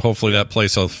 Also, hopefully that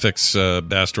place will fix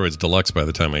Asteroids Deluxe by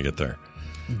the time I get there.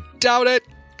 Doubt it.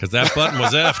 Because that button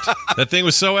was effed. That thing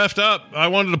was so effed up. I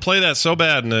wanted to play that so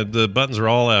bad, and the buttons were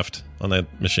all effed on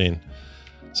that machine.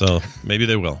 So maybe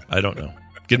they will. I don't know.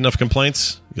 Get enough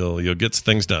complaints, you'll get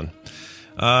things done.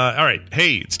 All right.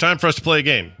 Hey, it's time for us to play a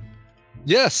game.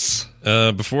 Yes.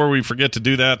 Before we forget to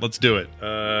do that, let's do it.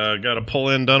 Got to pull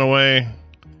in Dunaway.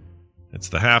 It's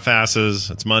the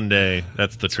half-asses. It's Monday.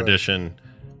 That's the tradition. Right.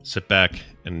 Sit back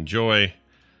and enjoy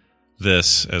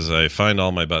this as I find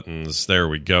all my buttons. There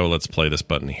we go. Let's play this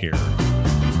button here.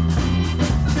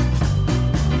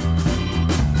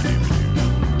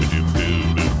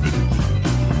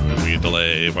 We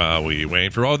delay while we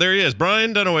wait for... Oh, there he is.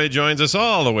 Brian Dunaway joins us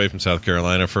all the way from South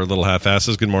Carolina for a little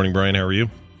half-asses. Good morning, Brian. How are you?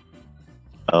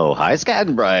 Oh, hi, Scott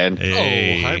and Brian.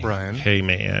 Hey. Oh, hi, Brian. Hey,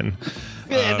 man.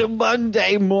 Good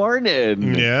Monday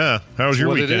morning. Yeah. How was your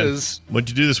weekend? It is. What'd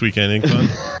you do this weekend? Anything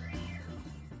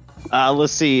fun?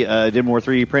 Let's see. Did more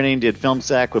 3D printing, did film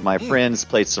sack with my friends,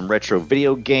 played some retro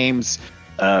video games,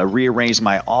 rearranged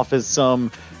my office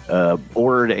some,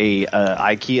 ordered a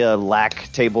IKEA lack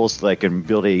table so I can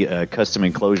build a custom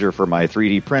enclosure for my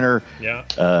 3D printer. Yeah.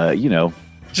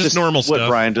 Just normal stuff. What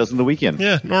Brian does in the weekend.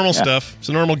 Yeah, normal stuff. It's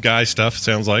a normal guy stuff,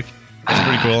 sounds like. It's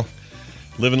pretty cool.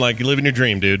 Living your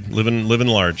dream, dude. Living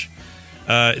large.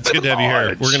 It's good to have you here.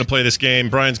 We're going to play this game.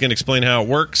 Brian's going to explain how it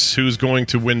works, who's going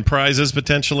to win prizes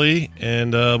potentially,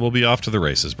 and we'll be off to the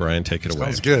races. Brian, take it away.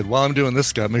 Sounds good. While I'm doing this,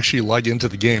 Scott, make sure you log into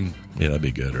the game. Yeah, that'd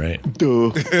be good, right?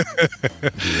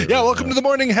 Yeah, welcome to the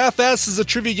Morning Half-Ass. Is a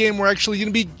trivia game. We're actually going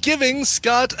to be giving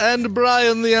Scott and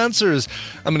Brian the answers.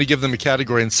 I'm going to give them a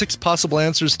category and 6 possible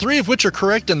answers, 3 of which are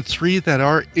correct and 3 that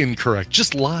are incorrect.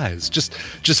 Just lies. Just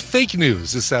fake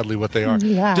news is sadly what they are.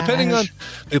 Lies. Depending on...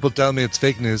 People tell me it's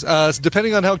fake news.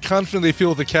 Depending on how confident they feel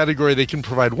with the category, they can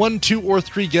provide 1, 2, or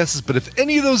 3 guesses. But if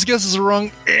any of those guesses are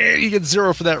wrong, you get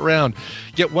 0 for that round.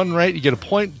 Get 1 right, you get a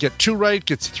point. Get 2 right,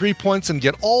 gets 3 points. And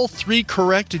get all 3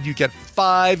 correct, and you get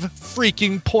 5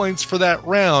 freaking points for that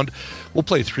round. We'll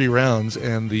play 3 rounds,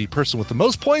 and the person with the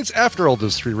most points after all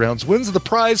those 3 rounds wins the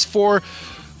prize for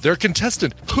their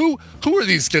contestant. Who are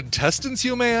these contestants,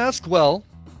 you may ask? Well,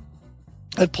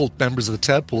 I've pulled members of the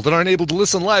Tadpool that aren't able to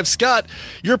listen live. Scott,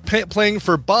 you're playing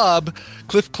for Bob,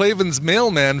 Cliff Clavin's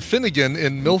mailman, Finnegan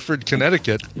in Milford,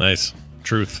 Connecticut. Nice.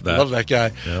 Truth. Love that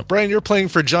guy. Yep. Brian, you're playing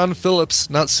for John Phillips,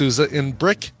 not Sousa, in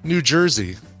Brick, New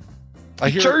Jersey. I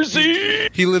hear Jersey!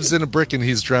 He lives in a brick and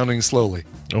he's drowning slowly.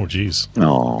 Oh, geez.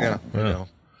 Oh. Yeah, I know.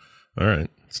 All right.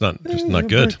 It's not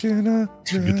good.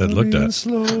 Should get that looked at.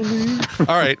 Slowly.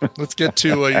 All right, let's get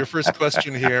to your first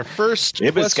question here.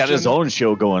 Ibit's got his own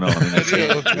show going on.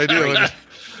 I do.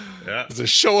 Yeah. It's a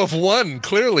show of one,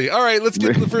 clearly. All right, let's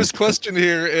get to the first question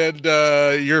here. And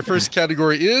your first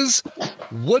category is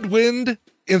woodwind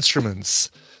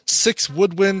instruments. 6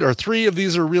 woodwind, or 3 of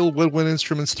these are real woodwind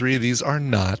instruments. 3 of these are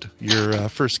not. Your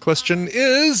first question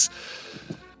is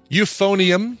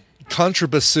euphonium,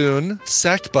 contrabassoon,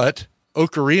 sackbut,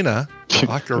 ocarina,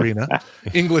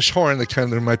 English horn.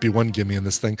 There might be one gimme in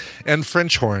this thing, and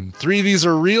French horn. 3 of these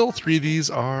are real. 3 of these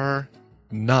are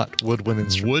not woodwind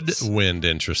instruments. Woodwind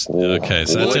interest. Okay,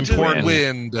 so that's important.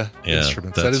 Woodwind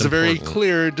instruments. That is a very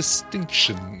clear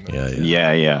distinction.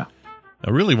 Yeah. I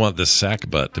really want this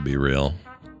sackbut to be real.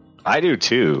 I do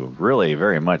too. Really,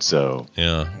 very much so.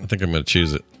 Yeah, I think I'm going to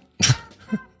choose it.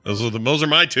 Those are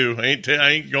my 2. I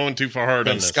ain't going too far hard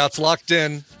on this. Scott's locked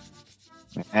in.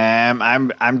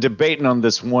 I'm debating on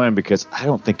this one because I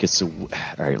don't think it's all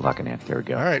right, locking in. There we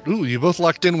go. All right. Ooh, you both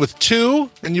locked in with 2,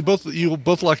 and you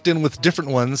both locked in with different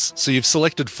ones. So you've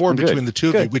selected 4 between the 2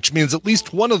 of you, which means at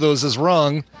least one of those is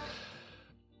wrong.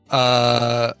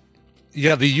 The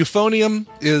euphonium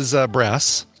is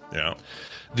brass. Yeah.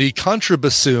 The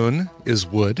contrabassoon is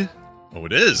wood. Oh,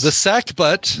 it is. The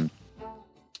sackbut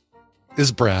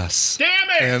is brass. Damn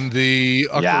it! And the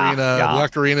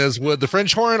ocarina is wood. The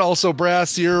French horn also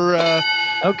brass. Your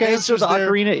okay, so the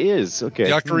ocarina is okay.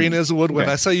 The ocarina is a woodwind.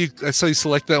 Okay. I saw you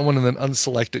select that one and then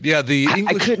unselect it. Yeah, the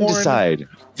English I couldn't horn, decide.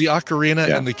 The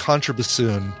ocarina and the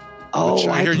contrabassoon. Oh,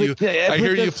 I hear you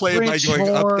play it by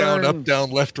going horn. up, down,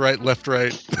 left, right.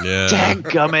 Yeah.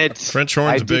 Dadgummit. French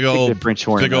horn's a big old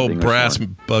brass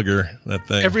bugger, that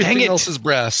thing. Everything else is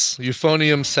brass.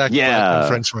 Euphonium, sackbut, and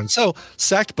French horn. So,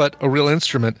 sackbut, a real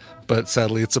instrument, but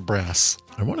sadly it's a brass.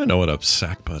 I want to know what a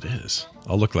sackbut is.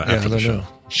 I'll look that after the show.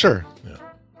 Sure. Yeah.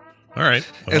 All right.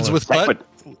 Ends with butt,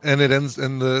 and it ends,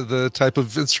 and the type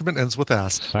of instrument ends with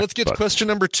ass. Let's get to question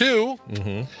number 2.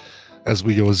 Mm-hmm. As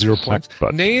we go 0 points.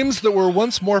 Names that were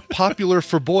once more popular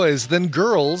for boys than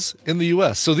girls in the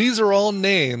U.S. So these are all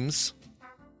names,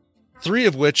 3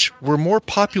 of which were more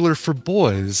popular for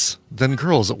boys than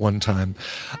girls at one time.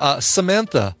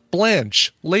 Samantha,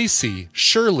 Blanche, Lacey,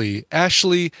 Shirley,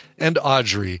 Ashley, and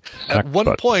Audrey. At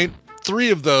one point, 3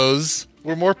 of those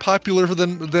were more popular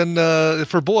than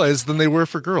for boys than they were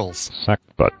for girls. Sack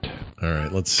butt. All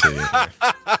right, let's see.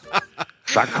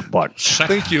 Sack butt.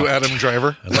 Thank you, Adam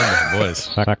Driver. I love that voice.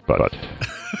 Sack butt.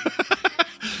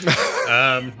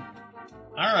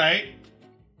 All right.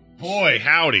 Boy,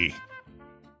 howdy.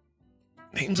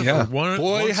 Names of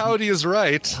Boy, howdy is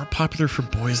right. More popular for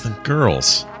boys than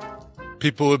girls.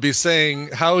 People would be saying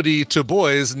howdy to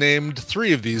boys named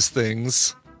 3 of these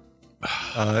things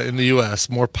in the U.S.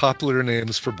 More popular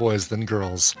names for boys than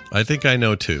girls. I think I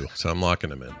know 2, so I'm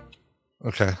locking them in.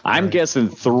 Okay. I'm guessing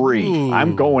 3. Ooh.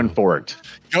 I'm going for it.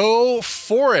 Go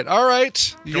for it. All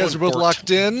right. You guys are both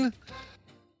locked in.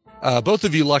 Both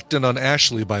of you locked in on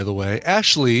Ashley, by the way.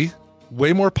 Ashley,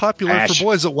 way more popular for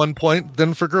boys at one point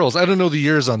than for girls. I don't know the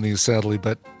years on these, sadly,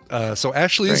 but so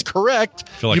Ashley is correct.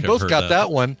 Like you both got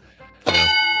that one. Yeah.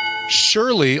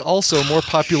 Shirley, also more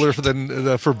popular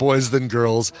for boys than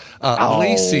girls.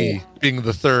 Lacey being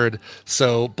the third.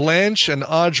 So Blanche and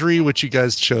Audrey, which you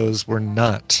guys chose, were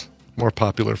not more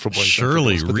popular for boys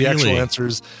Shirley, than for girls. But really? the actual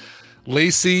answers,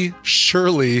 Lacey,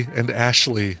 Shirley, and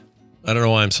Ashley. I don't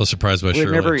know why I'm so surprised by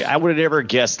Shirley. I would have never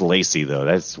guessed Lacey, though.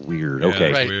 That's weird. Yeah,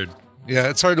 okay. Right. Weird. Yeah,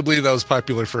 it's hard to believe that was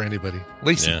popular for anybody.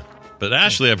 Lacey. Yeah. But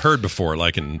Ashley, I've heard before,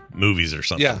 like in movies or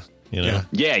something. Yeah. You know?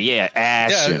 Yeah.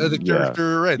 Ash. Yeah, the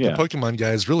character, right. Yeah. The Pokemon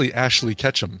guy is really Ashley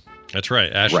Ketchum. That's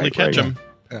right. Ashley Ketchum.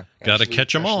 Yeah. Got to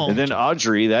catch them all. And then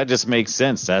Audrey, that just makes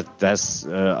sense. That's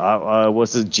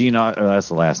what's the Gina? That's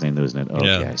the last name, isn't it?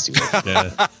 Okay, I see.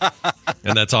 Yeah.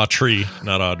 And that's Autry,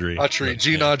 not Audrey. Autry,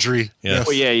 Jean Audrey. Yeah. Yes.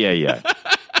 Oh, yeah.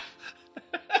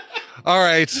 All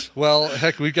right. Well,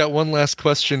 heck, we've got one last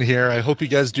question here. I hope you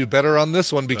guys do better on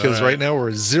this one because right now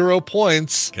we're 0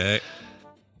 points. Okay.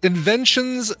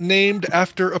 Inventions named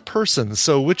after a person.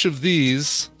 So which of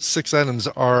these 6 items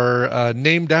are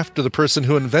named after the person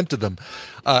who invented them?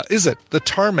 Is it the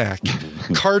tarmac,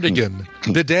 cardigan,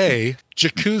 bidet,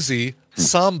 jacuzzi,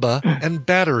 samba, and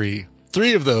battery?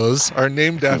 3 of those are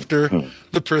named after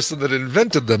the person that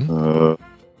invented them.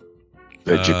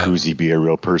 That jacuzzi be a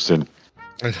real person.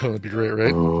 I know, that'd be great,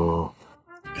 right? Oh,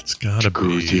 it's gotta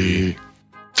be.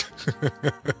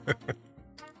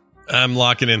 I'm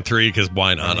locking in 3 because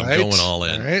why not? I'm going all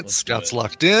in. All right, Scott's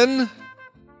locked in.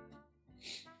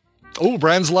 Oh,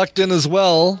 Brian's locked in as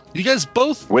well. You guys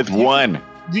both with 1.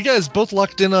 You guys both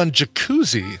locked in on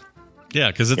jacuzzi. Yeah,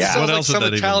 because it's what else like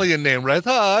some Italian name, right?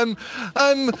 I'm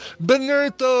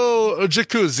Benito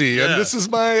Jacuzzi, and this is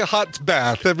my hot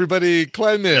bath. Everybody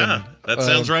climb in. Yeah, that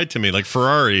sounds right to me. Like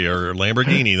Ferrari or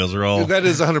Lamborghini, those are all. That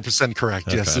is 100% correct.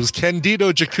 Okay. Yes, it was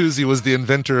Candido Jacuzzi was the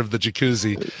inventor of the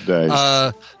jacuzzi.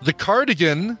 Nice. The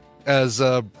cardigan, as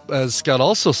Scott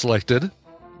also selected,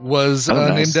 was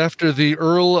named after the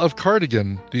Earl of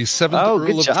Cardigan, the 7th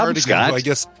Earl of Cardigan, Scott. who I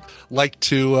guess liked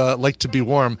to be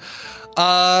warm.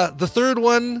 The third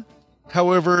one,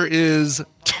 however, is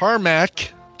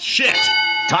tarmac. Shit.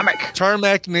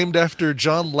 Tarmac, named after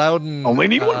John Loudon. Only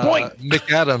need 1 point.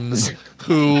 McAdams,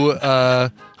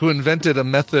 who invented a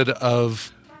method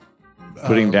of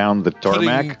putting down the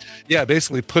tarmac.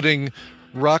 Basically putting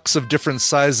rocks of different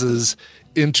sizes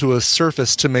into a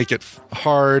surface to make it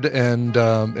hard and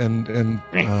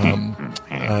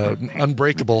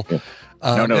unbreakable.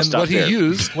 And what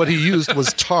he used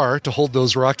was tar to hold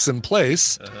those rocks in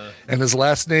place, and his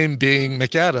last name being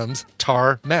McAdams,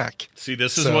 Tarmac. See,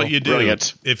 this is what you do.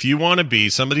 Brilliant. If you want to be,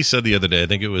 somebody said the other day, I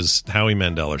think it was Howie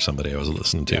Mandel or somebody I was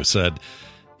listening to, said,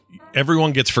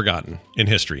 everyone gets forgotten in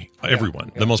history.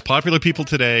 Everyone. The most popular people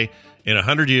today, in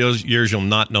 100 years, you'll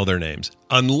not know their names.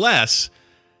 Unless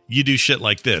you do shit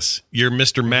like this. You're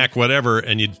Mr. Mac whatever,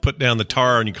 and you put down the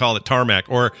tar and you call it tarmac,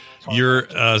 or you're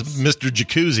Mr.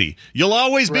 Jacuzzi. You'll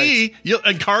always be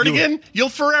a cardigan. You'll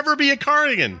forever be a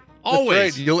cardigan.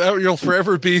 Always. Right. You'll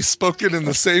forever be spoken in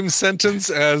the same sentence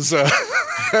as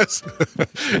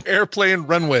airplane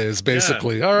runways,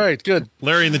 basically. Yeah. All right, good.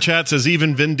 Larry in the chat says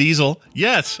even Vin Diesel.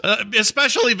 Yes,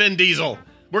 especially Vin Diesel.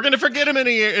 We're going to forget him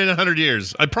in 100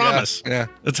 years. I promise. Yeah.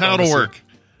 That's how it'll work.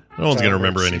 No one's going to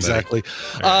remember anybody. Exactly.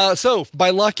 So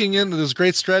by locking in, there's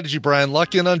great strategy, Brian.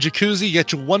 Lock in on jacuzzi,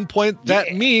 get you 1 point.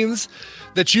 That means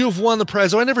that you've won the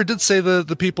prize. Oh, I never did say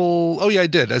the people. Oh, yeah, I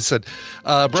did. I said,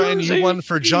 Brian, you won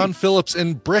for John Phillips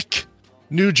in Brick,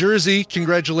 New Jersey.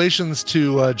 Congratulations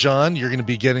to John. You're going to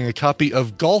be getting a copy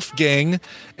of Golf Gang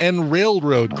and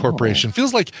Railroad Corporation.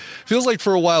 Feels like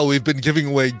for a while we've been giving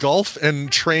away golf and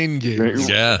train games.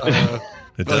 Yeah.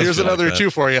 Well, here's another 2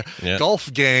 for you. Yeah.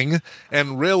 Golf Gang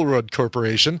and Railroad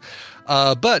Corporation.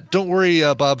 But don't worry,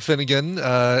 Bob Finnegan,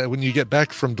 when you get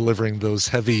back from delivering those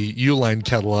heavy Uline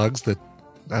catalogs that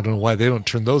I don't know why they don't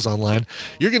turn those online.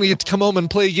 You're going to get to come home and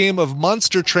play a game of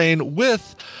Monster Train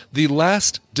with the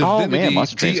last Divinity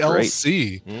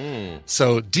DLC.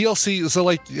 So DLC, so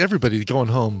like everybody going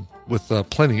home with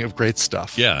plenty of great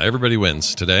stuff. Yeah, everybody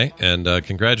wins today. And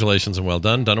congratulations and well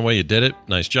done. Dunaway, you did it.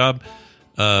 Nice job.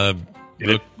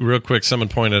 Real quick, someone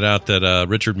pointed out that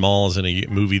Richard Mall is in a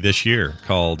movie this year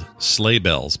called Sleigh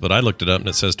Bells, but I looked it up and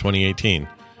it says 2018.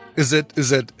 Is it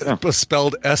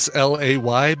spelled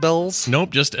S-L-A-Y bells? Nope,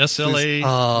 just S-L-A.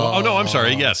 Oh, no, I'm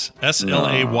sorry. Yes,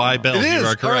 S-L-A-Y bells. It is. You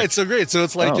are correct. All right, so great. So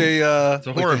it's like it's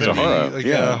a horror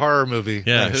movie. A horror movie.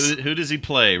 Yeah, nice. who does he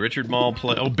play? Richard Mall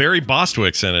play. Oh, Barry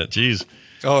Bostwick's in it. Jeez.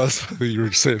 Oh, you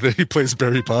were saying that he plays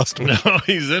Barry Bostwick. No,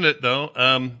 he's in it though.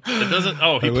 It doesn't.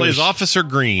 Oh, he plays Officer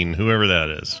Green, whoever that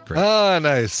is. Great. Ah,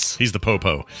 nice. He's the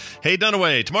popo. Hey,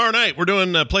 Dunaway. Tomorrow night we're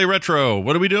doing Play Retro.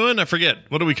 What are we doing? I forget.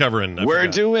 What are we covering? We're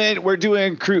doing.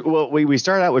 Well, we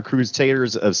started out with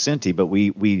Crusaders of Sinti, but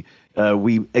we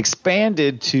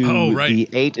expanded to the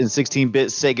 8 and 16-bit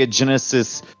Sega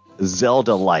Genesis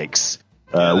Zelda likes.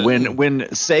 When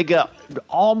Sega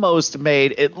almost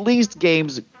made at least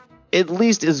games at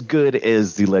least as good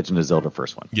as the Legend of Zelda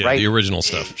first one. Yeah, right? The original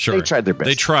stuff. Sure. They tried their best.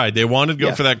 They tried. They wanted to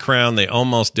go for that crown. They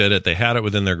almost did it. They had it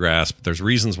within their grasp. There's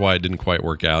reasons why it didn't quite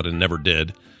work out and never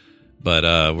did. But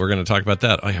we're going to talk about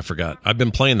that. Oh, I forgot. I've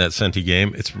been playing that Senti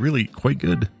game. It's really quite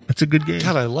good. It's a good game.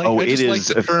 God, I just like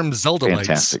the term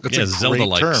Zelda-likes. It's a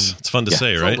Zelda-likes. term. It's fun to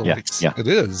say, right? Yeah. It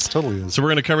is. Totally is. So we're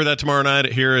going to cover that tomorrow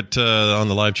night here at on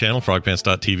the live channel,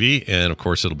 frogpants.tv. And, of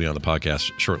course, it'll be on the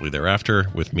podcast shortly thereafter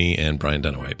with me and Brian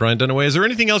Dunaway. Brian Dunaway, is there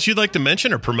anything else you'd like to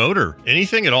mention or promote or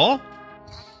anything at all?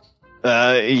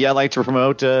 I'd like to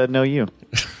promote Know You.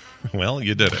 Well,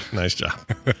 you did it. Nice job.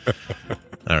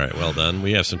 All right, well done.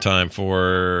 We have some time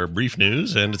for brief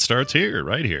news, and it starts here,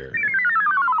 right here.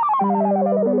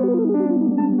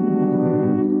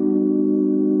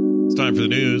 It's time for the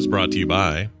news, brought to you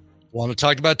by... Want to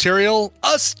talk about Teriel?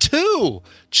 Us too!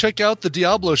 Check out the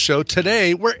Diablo Show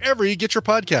today, wherever you get your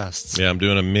podcasts. Yeah, I'm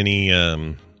doing a mini,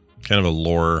 kind of a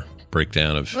lore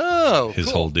breakdown of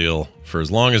his whole deal for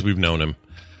as long as we've known him,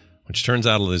 which turns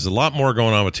out there's a lot more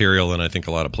going on with Teriel than I think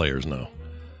a lot of players know.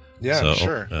 Yeah, so,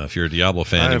 sure. If you're a Diablo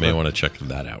fan, you may want to check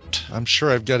that out. I'm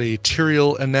sure I've got a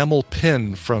Tyrael enamel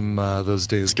pin from those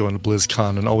days going to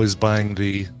BlizzCon and always buying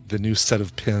the new set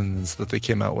of pins that they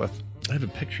came out with. I have a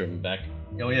picture of him back.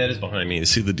 Oh, yeah, it is behind me. You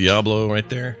see the Diablo right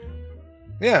there?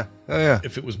 Yeah. Oh, yeah.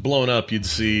 If it was blown up, you'd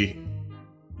see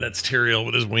that's Tyrael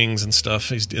with his wings and stuff.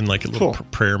 He's in like a little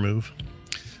prayer move.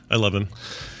 I love him.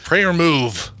 Prayer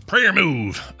move. Prayer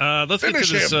move. Let's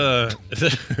Finish get to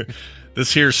this...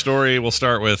 This here story we'll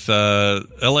start with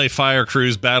LA fire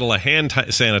crews battle a hand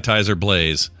sanitizer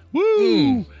blaze.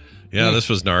 Woo! Yeah, this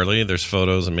was gnarly. There's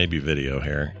photos and maybe video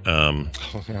here.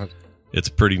 It's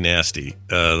pretty nasty.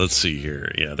 Let's see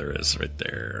here. Yeah, there is right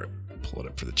there. Pull it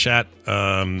up for the chat.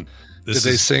 Did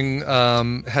they sing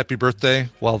Happy Birthday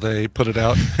while they put it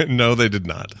out? No, they did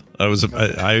not. I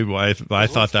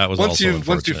thought that was once you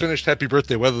finished Happy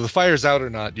Birthday, whether the fire's out or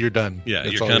not, you're done. Yeah,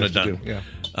 That's you're kind of done. Yeah.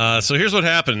 So here's what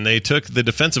happened. They took the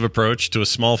defensive approach to a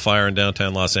small fire in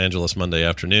downtown Los Angeles Monday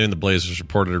afternoon. The blaze was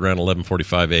reported around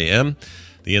 11:45 a.m.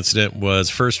 The incident was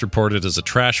first reported as a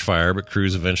trash fire, but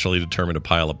crews eventually determined a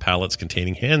pile of pallets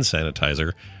containing hand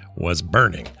sanitizer was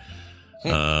burning.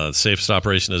 The safest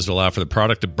operation is to allow for the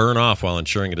product to burn off while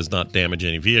ensuring it does not damage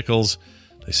any vehicles.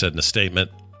 They said in a statement,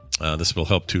 this will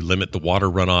help to limit the water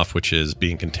runoff, which is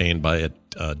being contained by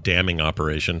a damming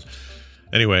operation.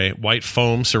 Anyway, white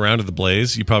foam surrounded the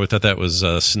blaze. You probably thought that was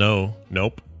snow.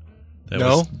 Nope. That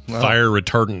was fire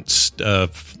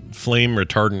retardant, flame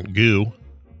retardant goo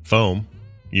foam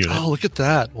unit. Oh, look at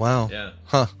that. Wow. Yeah.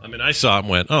 Huh. I mean, I saw it and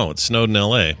went, oh, it snowed in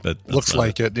L.A., but looks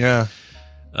like it, yeah.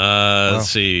 Let's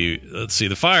see.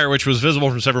 The fire, which was visible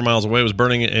from several miles away, was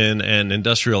burning in an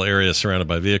industrial area surrounded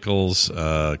by vehicles.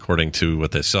 According to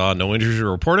what they saw, no injuries were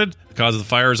reported. The cause of the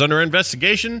fire is under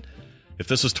investigation. If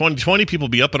this was 2020, people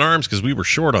would be up in arms because we were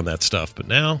short on that stuff. But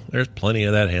now there's plenty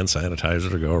of that hand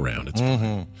sanitizer to go around. It's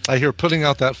fine. I hear putting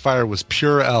out that fire was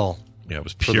pure L. Yeah, it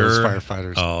was for pure those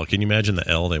firefighters. Oh, can you imagine the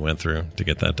L they went through to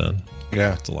get that done?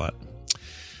 Yeah, it's a lot.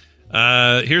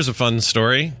 Here's a fun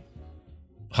story.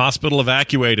 Hospital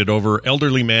evacuated over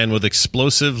elderly man with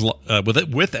explosive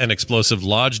with an explosive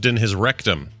lodged in his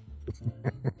rectum.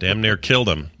 Damn near killed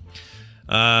him.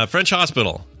 French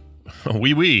hospital.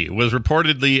 Was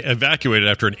reportedly evacuated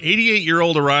after an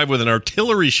 88-year-old arrived with an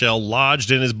artillery shell lodged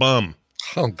in his bum.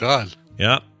 Oh, God.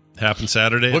 Yeah. Happened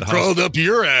Saturday. What crawled up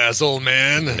your ass, old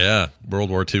man? Yeah. World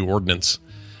War II ordnance.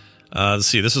 Let's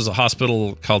see. This is a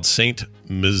hospital called Saint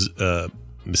Musée.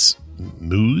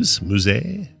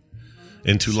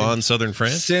 in Toulon, southern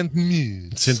France.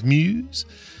 Saint-Meuse.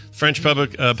 French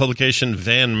publication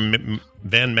Van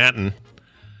Matten.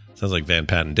 Sounds like Van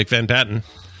Patten. Dick Van Patten.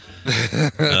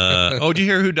 Did you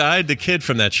hear who died? The kid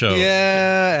from that show.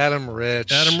 Yeah, Adam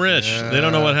Rich. Yeah. They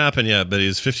don't know what happened yet, but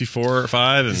he's 54 or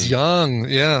 5. And, he's young,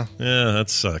 yeah. Yeah,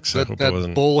 that sucks.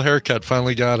 That bowl haircut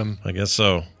finally got him. I guess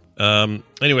so.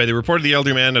 Anyway, they reported the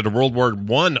elderly man at a World War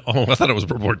I. Oh, I thought it was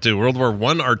World War II. World War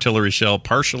I artillery shell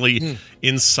partially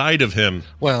inside of him.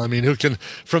 Well, I mean,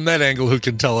 from that angle, who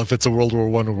can tell if it's a World War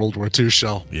I or World War II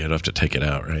shell? Yeah, you'd have to take it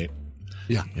out, right?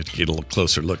 Yeah. You have to get a little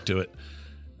closer look to it.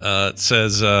 It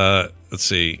says, let's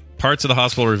see, parts of the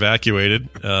hospital were evacuated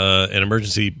and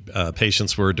emergency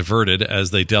patients were diverted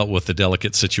as they dealt with the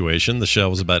delicate situation. The shell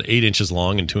was about 8 inches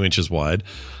long and 2 inches wide.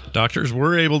 Doctors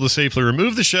were able to safely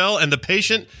remove the shell, and the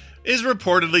patient is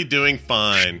reportedly doing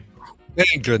fine.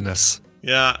 Thank goodness.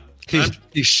 Yeah.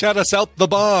 He shot us out the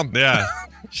bomb. Yeah.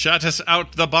 Shot us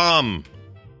out the bomb.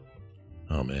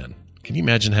 Oh, man. Can you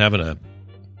imagine having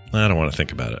I don't want to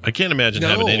think about it. I can't imagine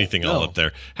having anything all up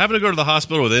there. Having to go to the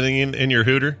hospital with anything in your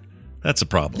hooter, that's a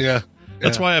problem. Yeah.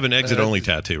 That's why I have an exit-only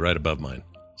tattoo right above mine.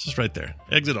 It's just right there.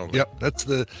 Exit only. Yep. That's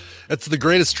the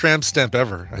greatest tramp stamp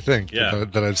ever, I think,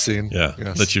 that I've seen. Yeah.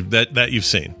 Yes. That you've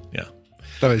seen. Yeah.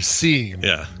 That I've seen.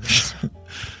 Yeah.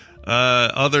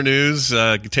 Other news,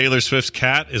 Taylor Swift's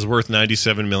cat is worth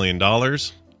 $97 million.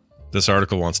 This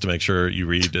article wants to make sure you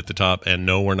read at the top, and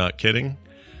no, we're not kidding.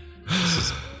 This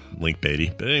is link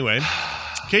baity. But anyway,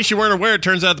 in case you weren't aware, it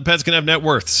turns out the pets can have net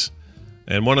worths.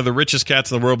 And one of the richest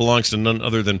cats in the world belongs to none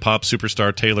other than pop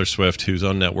superstar Taylor Swift, whose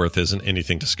own net worth isn't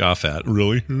anything to scoff at.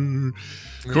 Really?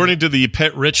 According to the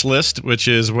Pet Rich list, which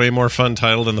is way more fun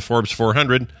title than the Forbes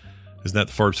 400. Isn't that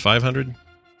the Forbes 500?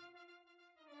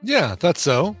 Yeah, that's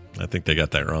so. I think they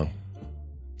got that wrong.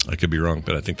 I could be wrong,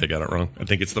 but I think they got it wrong. I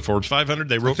think it's the Forbes 500.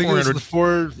 They wrote 400.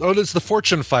 It's the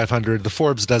Fortune 500. The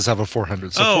Forbes does have a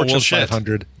 400. So Fortune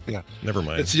 500. Yeah. Never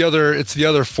mind. It's the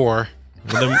other four.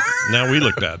 Well, then, now we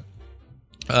look bad.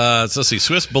 So let's see.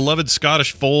 Swiss beloved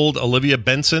Scottish fold Olivia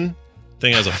Benson.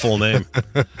 Thing has a full name.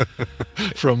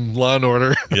 From Law and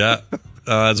Order. Yeah.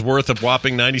 It's worth a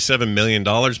whopping $97 million,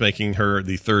 making her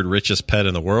the third richest pet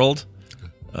in the world.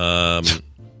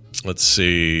 Let's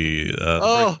see.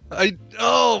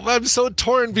 I'm so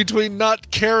torn between not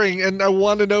caring and I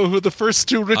want to know who the first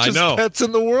two richest pets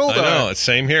in the world are. I know.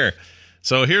 Same here.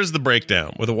 So here's the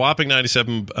breakdown. With a whopping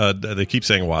they keep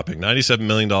saying whopping, $97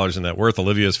 million in net worth,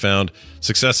 Olivia has found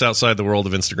success outside the world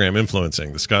of Instagram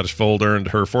influencing. The Scottish fold earned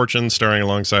her fortune starring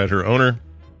alongside her owner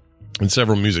in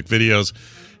several music videos,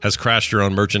 has crashed her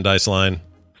own merchandise line.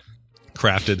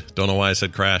 Crafted. Don't know why I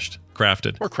said crashed.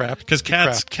 Crafted. Or craft. Because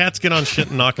cats get on shit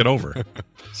and knock it over.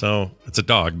 So it's a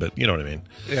dog, but you know what I mean.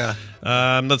 Yeah.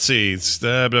 Let's see.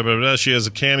 She has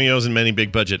cameos in many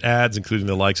big budget ads, including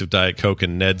the likes of Diet Coke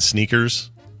and Ned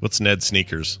Sneakers. What's Ned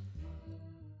Sneakers?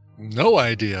 No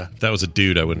idea. If that was a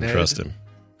dude, I wouldn't trust him.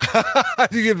 I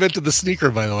think he invented the sneaker,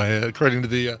 by the way, according to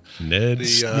the Ned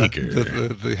Sneaker.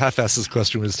 The half-asses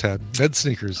question was Ted. Ned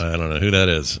Sneakers. I don't know who that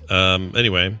is.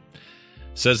 Anyway.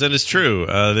 Says that is true.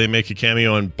 They make a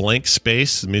cameo in Blank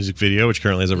Space, the music video, which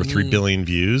currently has over 3 billion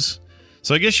views.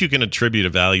 So I guess you can attribute a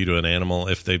value to an animal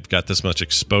if they've got this much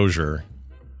exposure.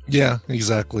 Yeah,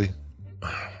 exactly.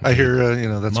 I hear,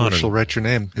 that's where she'll write your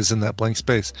name, is in that blank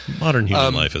space. Modern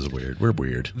human life is weird. We're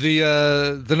weird.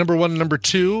 The number one and number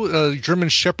two, German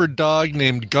Shepherd dog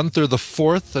named Gunther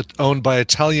IV, owned by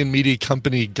Italian media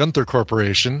company Gunther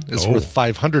Corporation, is worth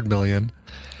 $500 million.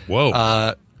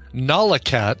 Whoa. Nala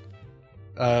Cat,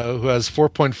 who has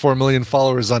 4.4 million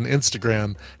followers on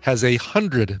Instagram, has a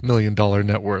 $100 million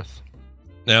net worth.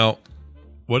 Now,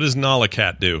 what does Nala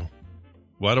Cat do?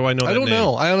 Why do I know that name? I don't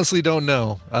know. I honestly don't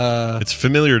know. It's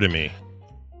familiar to me.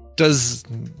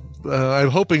 I'm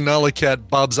hoping Nala Cat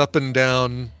bobs up and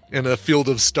down in a field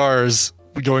of stars,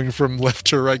 going from left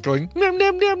to right, going. We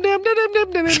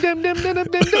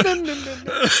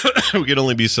could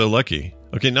only be so lucky.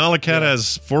 Okay, Nala Cat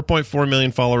has 4.4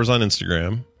 million followers on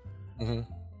Instagram.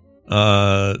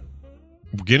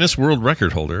 Guinness World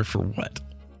Record holder for what?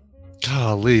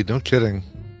 Golly, no kidding.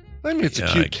 I mean, it's a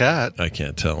cute cat. I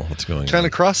can't tell what's going on. Kind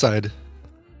of cross-eyed.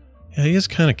 Yeah, he is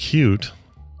kind of cute.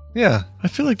 Yeah. I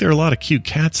feel like there are a lot of cute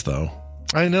cats, though.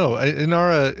 I know.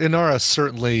 Inara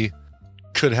certainly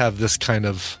could have this kind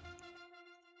of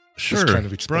Sure. This kind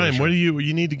of Brian, what do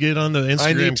you need to get on the Instagram?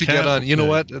 I need to get on. You know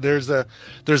what? There's the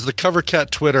Cover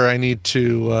Cat Twitter. I need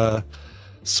to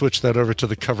switch that over to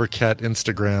the Cover Cat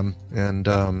Instagram, and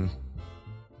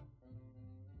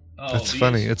that's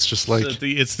funny. It's just like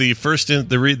it's the first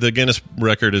the Guinness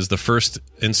record is the first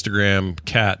Instagram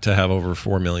cat to have over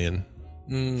 4 million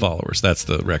followers. That's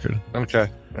the record. Okay.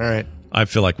 All right. I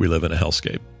feel like we live in a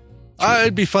hellscape.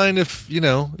 I'd be fine if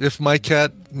my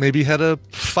cat maybe had a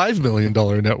 $5 million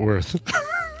net worth.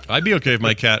 I'd be okay if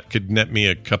my cat could net me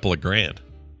a couple of grand.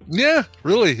 Yeah,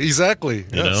 really. Exactly.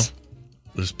 You know?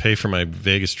 Just pay for my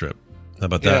Vegas trip. How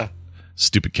about that?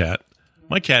 Stupid cat.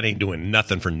 My cat ain't doing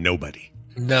nothing for nobody.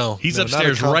 No. He's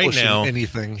upstairs right now.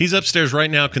 Anything. He's upstairs right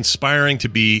now conspiring to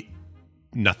be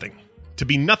nothing. To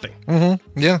be nothing.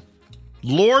 Mm-hmm. Yeah.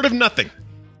 Lord of nothing.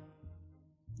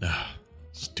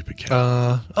 Stupid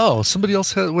cat. Somebody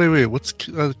else had. Wait. What's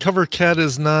cover cat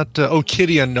is not.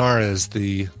 Kitty and Nara is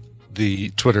the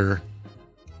Twitter.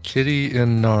 Kitty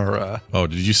and Nara. Oh,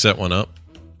 did you set one up?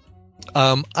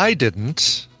 I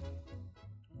didn't.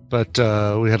 But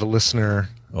we had a listener.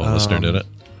 Oh, a listener did it?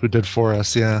 Who did for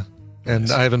us, yeah. And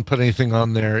nice. I haven't put anything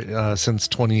on there since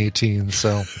 2018,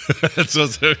 so.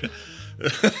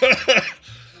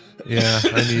 Yeah,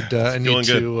 I need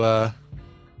to.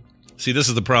 See, this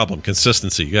is the problem.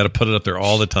 Consistency. You got to put it up there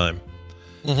all the time.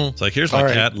 Mm-hmm. It's like, here's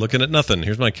my cat looking at nothing.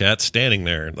 Here's my cat standing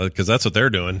there, because that's what they're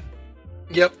doing.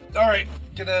 Yep. All right.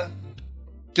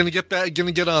 Gonna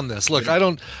get on this. Look, I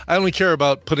only care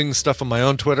about putting stuff on my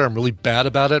own Twitter. I'm really bad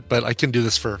about it, but I can do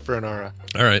this for Anara.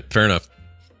 All right, fair enough.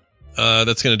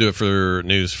 That's going to do it for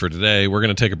news for today. We're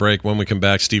going to take a break. When we come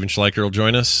back, Steven Schleicher will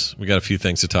join us. We got a few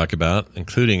things to talk about,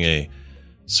 including a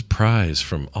surprise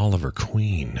from Oliver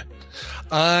Queen.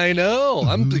 I know.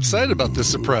 I'm excited about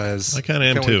this surprise. I kind of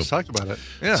am Can't too. wait to talk about it.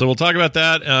 Yeah. So we'll talk about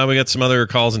that. We got some other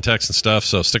calls and texts and stuff,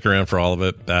 so stick around for all of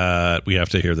it. But we have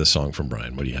to hear this song from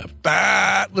Brian. What do you have?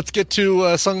 Let's get to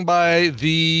a song by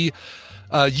the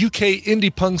UK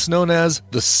indie punks known as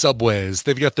the Subways.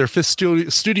 They've got their fifth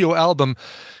studio album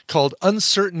called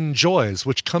Uncertain Joys,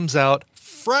 which comes out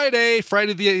Friday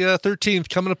the 13th,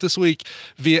 coming up this week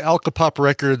via Alcapop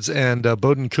Records and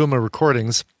Bowden Kuma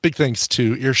Recordings. Big thanks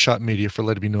to Earshot Media for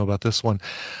letting me know about this one.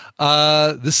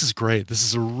 This is great. This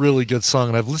is a really good song,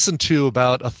 and I've listened to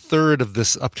about a third of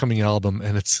this upcoming album,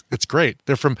 and it's great.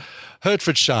 They're from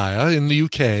Hertfordshire in the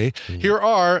UK. Here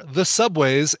are the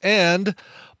Subways and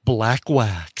Black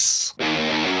Wax.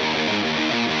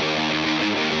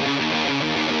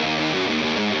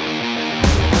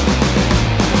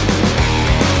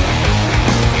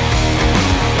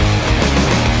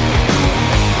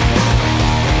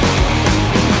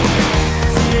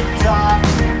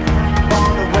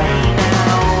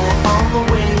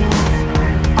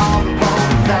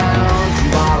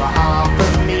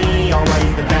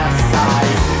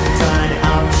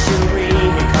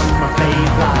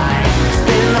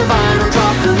 Spin the final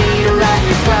drop, the needle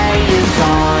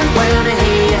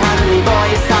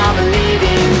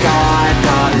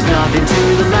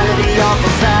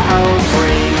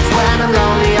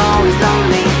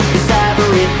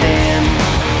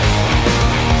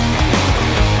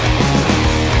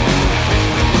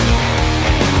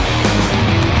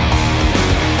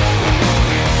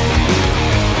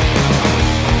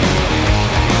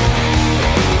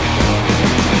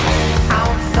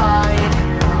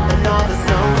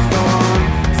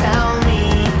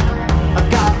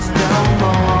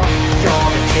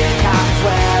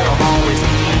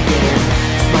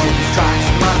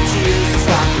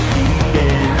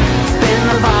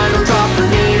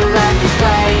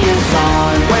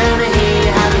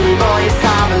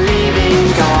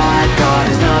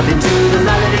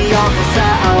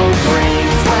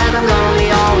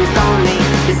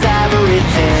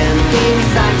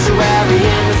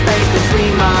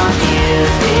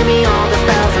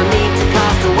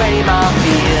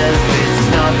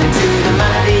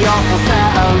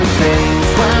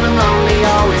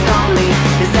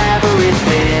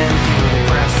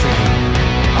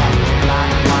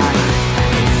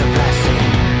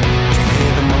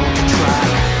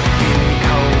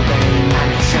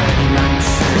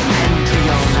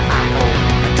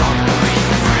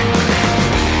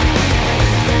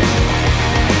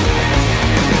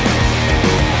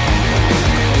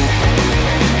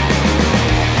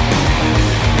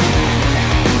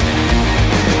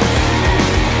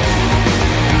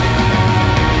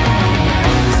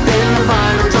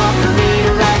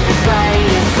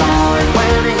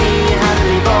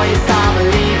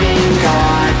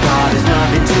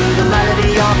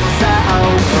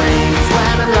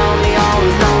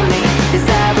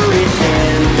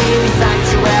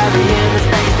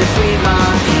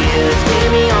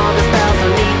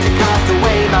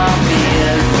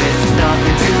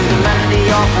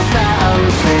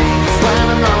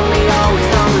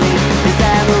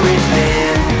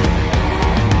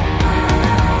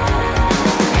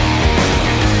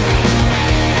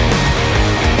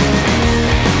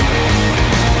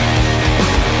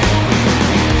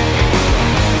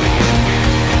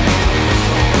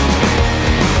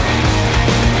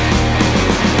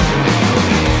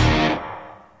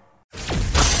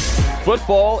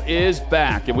Football is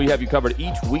back, and we have you covered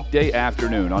each weekday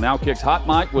afternoon on Outkick's Hot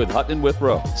Mic with Hutton and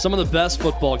Withrow. Some of the best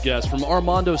football guests, from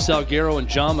Armando Salguero and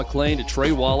John McClain to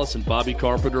Trey Wallace and Bobby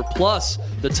Carpenter, plus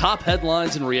the top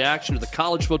headlines and reaction to the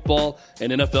college football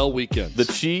and NFL weekends. The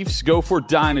Chiefs go for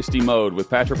dynasty mode with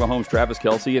Patrick Mahomes, Travis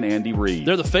Kelce, and Andy Reid.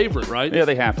 They're the favorite, right? Yeah,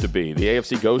 they have to be. The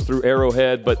AFC goes through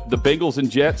Arrowhead, but the Bengals and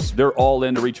Jets, they're all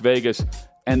in to reach Vegas.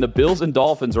 And the Bills and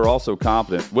Dolphins are also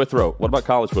confident. Withrow, what about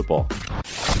college football?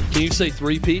 Can you say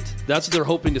three-peat? That's what they're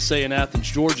hoping to say in Athens,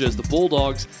 Georgia, as the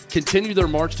Bulldogs continue their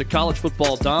march to college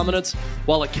football dominance,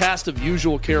 while a cast of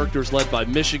usual characters led by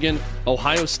Michigan,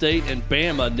 Ohio State, and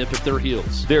Bama nip at their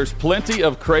heels. There's plenty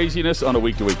of craziness on a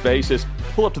week-to-week basis.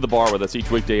 Pull up to the bar with us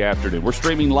each weekday afternoon. We're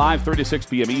streaming live 3 to 6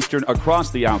 p.m. Eastern across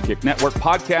the Outkick Network.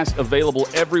 Podcasts available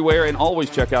everywhere, and always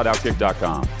check out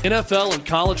Outkick.com. NFL and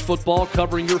college football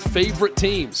covering your favorite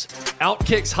teams.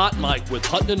 Outkick's Hot Mic with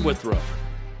Hutton and Withrow.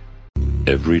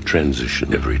 Every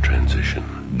transition,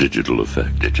 digital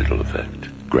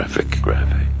effect, graphic,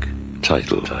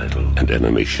 title, and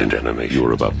animation,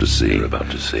 you're about to see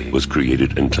was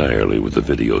created entirely with the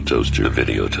video toaster,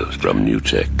 from New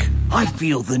Tech. I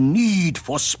feel the need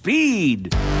for speed.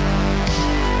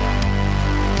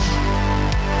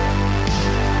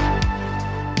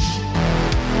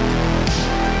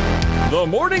 The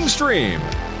Morning Stream.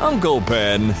 Uncle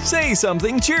Ben, say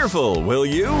something cheerful, will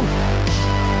you?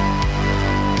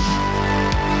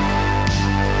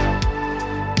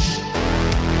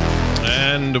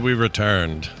 And we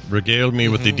returned. Regale me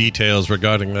with the details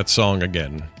regarding that song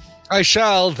again. I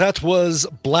shall. That was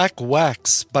Black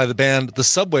Wax by the band The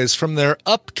Subways from their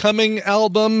upcoming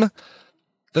album,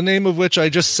 the name of which I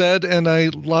just said, and I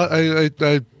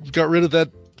got rid of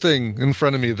that thing in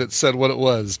front of me that said what it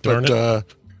was. Darn but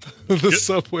The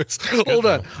Subways. Hold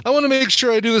on. I want to make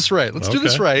sure I do this right. Let's do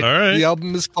this right. All right. The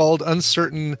album is called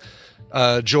Uncertain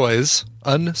Joys,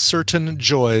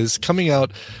 coming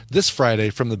out this Friday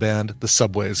from the band The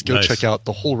Subways. Go check out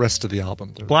the whole rest of the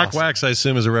album. They're Black awesome. Wax, I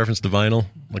assume, is a reference to vinyl,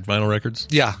 like vinyl records?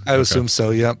 Yeah, I would assume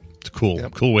so, yeah. It's cool.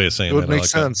 Yep. Cool way of saying It would that. make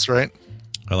sense, right?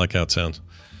 I like how it sounds.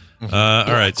 All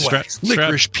right.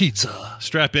 Licorice pizza.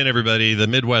 Strap in, everybody. The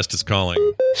Midwest is calling.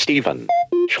 Steven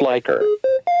Schleicher.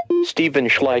 Steven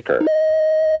Schleicher,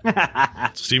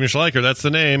 that's the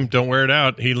name. Don't wear it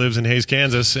out. He lives in Hays,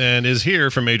 Kansas, and is here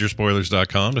from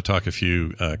Majorspoilers.com to talk a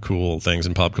few cool things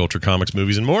in pop culture, comics,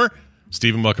 movies, and more.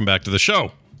 Steven, welcome back to the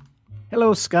show.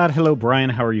 Hello, Scott. Hello, Brian.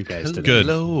 How are you guys today? Good.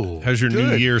 Hello. How's your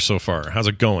new year so far? How's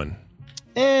it going?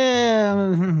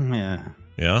 Yeah.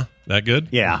 Yeah? That good?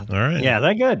 Yeah. All right. Yeah,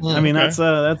 that good. I mean, okay.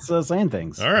 that's saying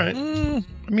things. All right. I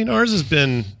mean, ours has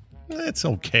been, it's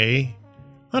okay.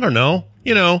 I don't know.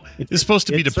 You know, it's supposed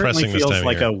to be depressing this time of year. It feels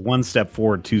like a one step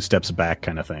forward, two steps back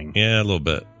kind of thing. Yeah, a little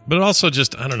bit. But also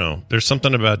just, I don't know. There's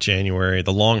something about January.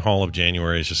 The long haul of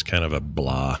January is just kind of a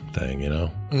blah thing, you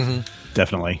know? Mm-hmm.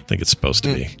 Definitely. I think it's supposed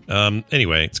to be.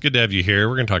 Anyway, it's good to have you here.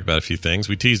 We're going to talk about a few things.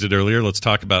 We teased it earlier. Let's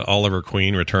talk about Oliver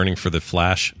Queen returning for The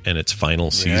Flash and its final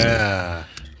season. Yeah.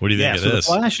 What do you think of this?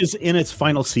 The Flash is in its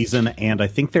final season, and I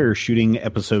think they're shooting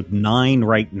episode 9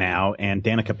 right now. And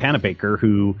Danica Panabaker,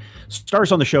 who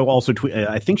stars on the show, also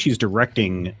I think she's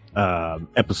directing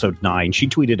episode 9. She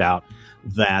tweeted out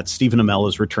that Stephen Amell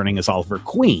is returning as Oliver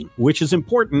Queen, which is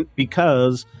important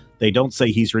because they don't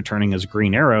say he's returning as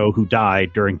Green Arrow, who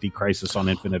died during the Crisis on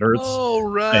Infinite Earths. Oh,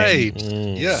 right.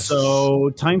 Yes. So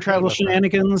time travel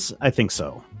shenanigans? I think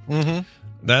so. Mm-hmm.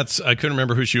 I couldn't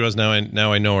remember who she was. Now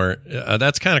I know her.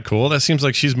 That's kind of cool. That seems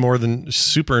like she's more than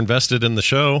super invested in the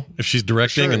show if she's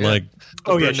directing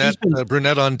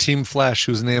brunette on Team Flash,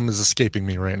 whose name is escaping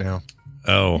me right now.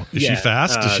 Oh, is she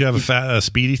fast? Does she have a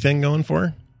speedy thing going for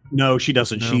her? No, she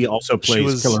doesn't. No. She also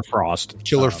plays Killer Frost.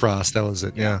 Killer Frost, that was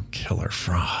it. Yeah, Killer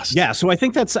Frost. Yeah, so I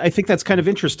think that's kind of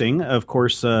interesting. Of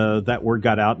course, that word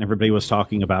got out and everybody was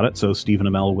talking about it. So Stephen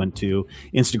Amell went to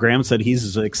Instagram and said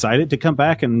he's excited to come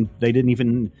back, and they didn't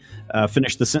even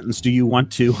finish the sentence, "Do you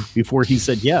want to?" before he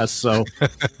said yes. So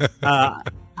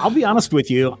I'll be honest with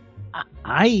you.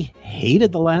 I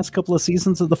hated the last couple of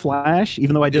seasons of The Flash,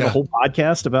 even though I did a whole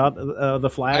podcast about The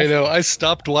Flash. I know. I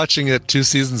stopped watching it 2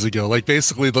 seasons ago. Like,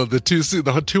 basically,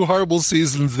 the two horrible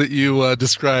seasons that you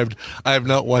described, I have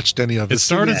not watched any of. It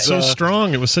started so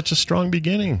strong. It was such a strong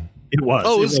beginning. It was.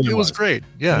 Oh, it was great.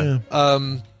 Yeah.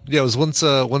 It was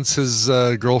once his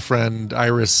girlfriend,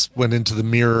 Iris, went into the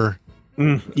mirror.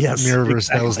 Mirrorverse.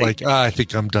 Exactly. I was like, I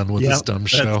think I'm done with this dumb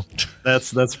show.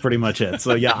 That's pretty much it.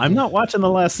 So yeah, I'm not watching the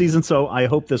last season, so I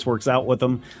hope this works out with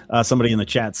him. Somebody in the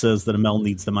chat says that Amell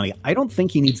needs the money. I don't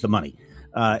think he needs the money.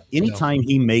 Anytime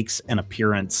he makes an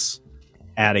appearance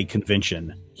at a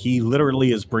convention, he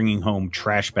literally is bringing home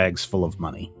trash bags full of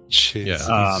money. Jeez.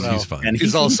 Yeah, he's fine. And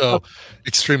he's also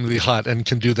extremely hot and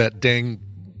can do that dang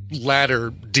ladder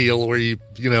deal where you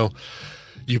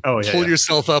pull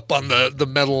yourself up on the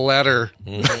metal ladder.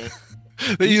 Mm-hmm.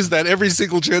 They use that every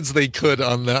single chance they could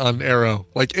on Arrow.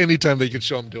 Like anytime they could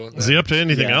show him doing that. Is he up to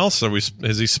anything else?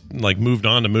 Has he like moved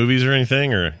on to movies or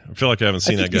anything? Or I feel like I haven't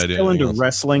seen that guy do anything into else.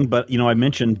 wrestling, but I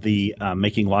mentioned the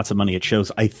making lots of money at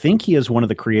shows. I think he is one of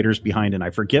the creators behind, and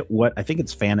I forget what. I think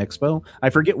it's Fan Expo.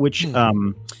 I forget which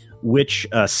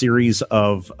series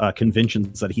of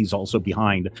conventions that he's also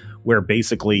behind, where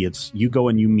basically it's you go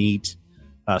and you meet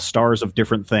stars of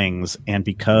different things, and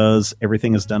because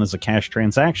everything is done as a cash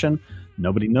transaction,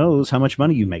 nobody knows how much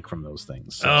money you make from those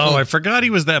things. So, I forgot he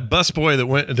was that busboy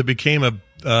that became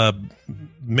a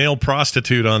male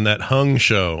prostitute on that Hung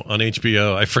show on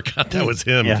HBO. I forgot that was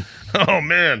him. Yeah. Oh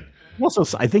man.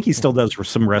 Also, I think he still does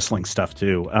some wrestling stuff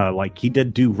too. Like he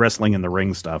did do wrestling in the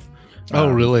ring stuff. Oh,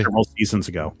 really? Several seasons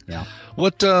ago. Yeah.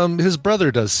 What his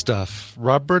brother does stuff.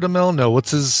 Robert Amell? No,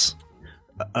 what's his?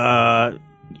 I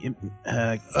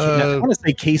want to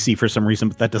say Casey for some reason,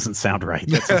 but that doesn't sound right.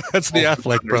 That's the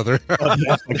Affleck brother.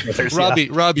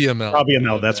 Robbie Amell. Robbie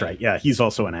Amell, that's right. Yeah, he's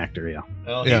also an actor, yeah.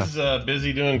 Well, he's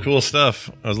busy doing cool stuff.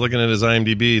 I was looking at his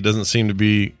IMDb. It doesn't seem to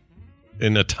be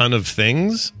in a ton of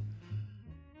things.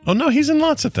 Oh, no, he's in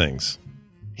lots of things.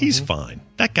 He's fine.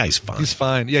 That guy's fine. He's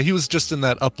fine. Yeah, he was just in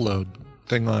that Upload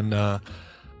thing on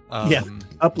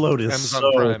Upload is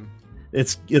Amazon Prime.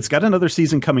 It's got another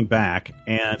season coming back,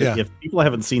 and if people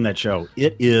haven't seen that show,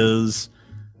 it is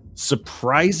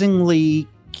surprisingly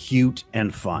cute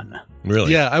and fun.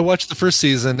 Really? Yeah, I watched the first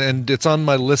season, and it's on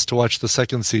my list to watch the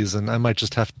second season. I might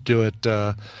just have to do it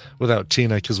without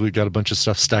Tina because we've got a bunch of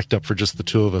stuff stacked up for just the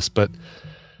two of us. But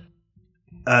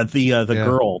the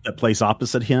girl that plays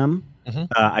opposite him,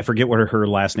 I forget what her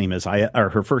last name is.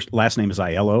 Her first last name is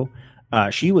Aiello.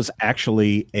 She was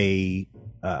actually a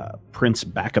Prince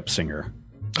backup singer.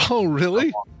 Oh,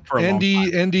 really? Andy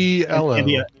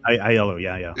Aiello.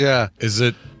 Aiello, yeah.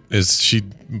 Is she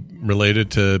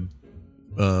related to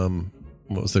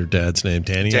what was their dad's name?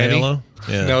 Danny Aiello?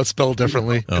 Yeah. No, it's spelled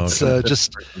differently. It's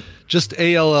just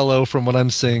ALLO from what I'm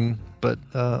seeing. But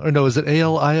or no, is it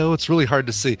ALIO? It's really hard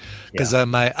to see because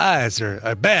my eyes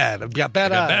are bad. I've got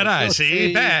bad eyes. Bad eyes.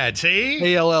 See, bad.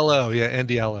 See, ALLO. Yeah,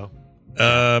 Andy Aiello.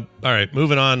 All right,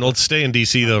 moving on. Let's stay in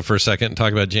DC though for a second and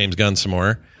talk about James Gunn some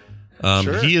more.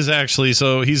 Sure. He is actually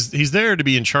he's there to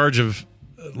be in charge of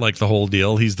like the whole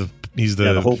deal. He's the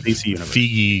whole DC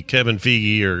universe. Kevin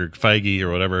Feige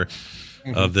or whatever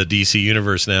of the DC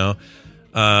universe now.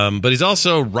 But he's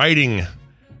also writing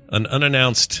an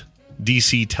unannounced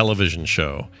DC television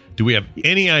show. Do we have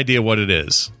any idea what it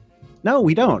is? No,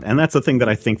 we don't. And that's the thing that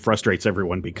I think frustrates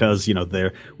everyone because,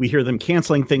 we hear them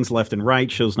canceling things left and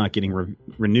right, shows not getting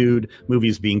renewed,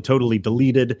 movies being totally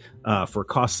deleted for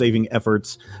cost-saving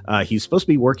efforts. He's supposed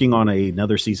to be working on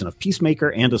another season of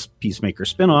Peacemaker and a Peacemaker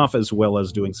spinoff, as well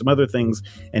as doing some other things.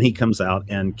 And he comes out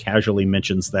and casually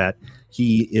mentions that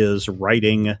he is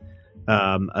writing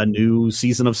a new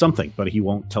season of something, but he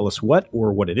won't tell us what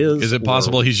or what it is. Is it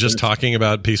possible he's just talking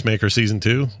about Peacemaker season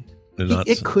 2?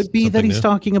 It could be that he's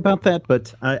talking about that,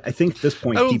 but I think at this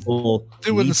point people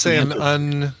they wouldn't say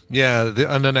the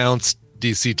unannounced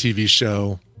DC TV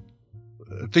show.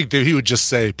 I think that he would just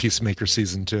say Peacemaker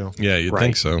season 2. Yeah, you'd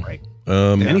think so. Right.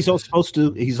 And he's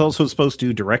also supposed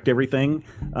to direct everything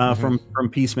from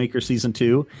Peacemaker season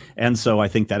 2, and so I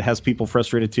think that has people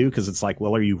frustrated too because it's like,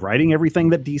 well, are you writing everything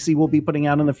that DC will be putting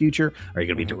out in the future? Are you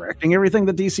going to be directing everything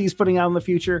that DC is putting out in the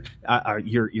future?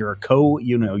 You're a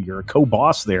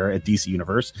co-boss there at DC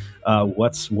Universe.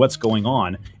 What's going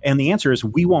on? And the answer is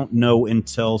we won't know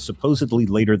until supposedly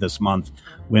later this month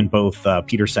when both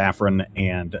Peter Safran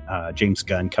and James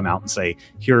Gunn come out and say,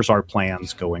 "Here's our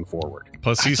plans going forward."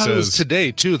 Plus, he says it was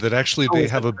today too that actually they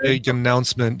have a big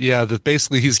announcement. Yeah, that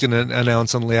basically he's going to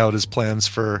announce and lay out his plans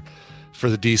for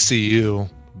the DCU.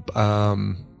 I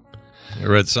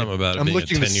read something about it being a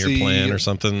 10-year plan or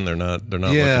something. They're not.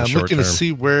 Yeah, I'm looking to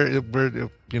see where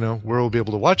we'll be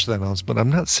able to watch that announcement.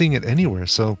 I'm not seeing it anywhere.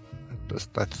 So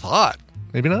I thought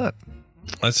maybe not.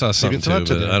 I saw something too,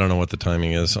 but I don't know what the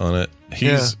timing is on it.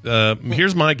 Here's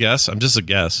my guess. I'm just a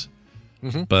guess.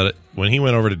 Mm-hmm. But when he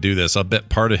went over to do this, I'll bet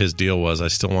part of his deal was I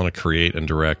still want to create and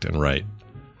direct and write.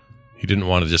 He didn't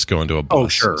want to just go into a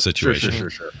boss situation.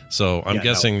 Sure. So I'm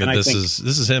guessing that this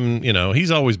is him.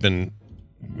 He's always been.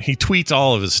 He tweets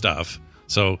all of his stuff,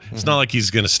 so it's not like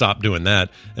he's going to stop doing that.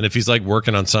 And if he's like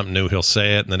working on something new, he'll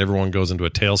say it, and then everyone goes into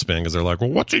a tailspin because they're like, "Well,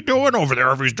 what's he doing over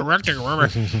there if he's directing?"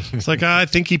 It's like I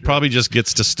think he probably just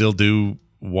gets to still do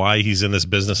why he's in this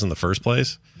business in the first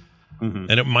place.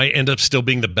 and it might end up still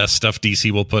being the best stuff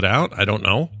DC will put out. I don't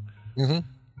know,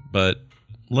 but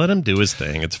let him do his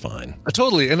thing. It's fine.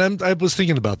 Totally. And I was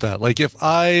thinking about that. Like, if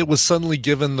I was suddenly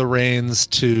given the reins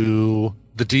to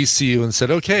the DCU and said,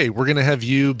 okay, we're going to have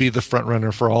you be the front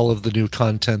runner for all of the new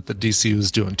content that DCU is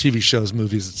doing, TV shows,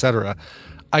 movies, etc.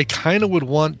 I kind of would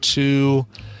want to,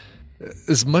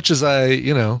 as much as I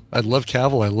love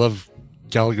Cavill, I love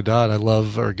Gal Gadot, I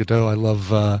love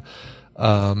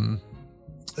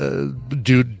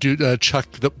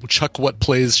Chuck what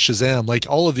plays Shazam, like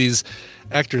all of these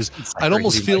actors. I'd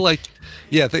almost feel like,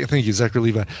 thank you, Zachary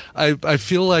Levi. I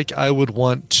feel like I would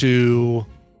want to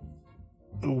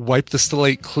wipe the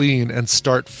slate clean and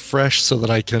start fresh so that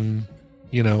I can,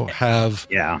 have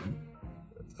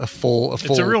a full.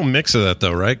 It's a real mix of that,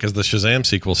 though, right? Because the Shazam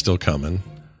sequel's still coming.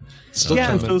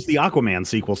 And so is the Aquaman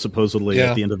sequel supposedly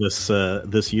at the end of this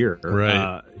year,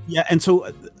 right? And so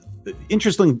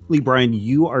interestingly, Brian,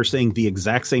 you are saying the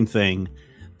exact same thing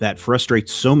that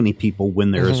frustrates so many people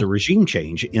when there is a regime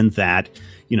change. In that,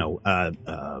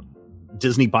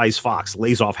 Disney buys Fox,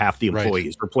 lays off half the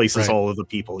employees, replaces all of the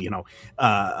people.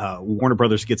 Warner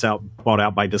Brothers gets bought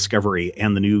out by Discovery,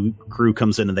 and the new crew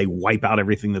comes in and they wipe out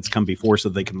everything that's come before so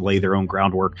they can lay their own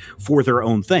groundwork for their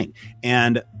own thing.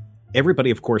 And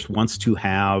everybody, of course, wants to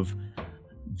have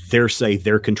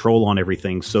their control on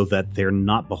everything so that they're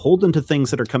not beholden to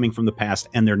things that are coming from the past,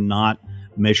 and they're not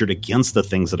measured against the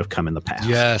things that have come in the past.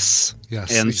 Yes.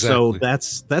 And exactly. So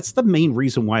that's the main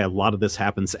reason why a lot of this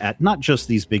happens at not just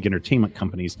these big entertainment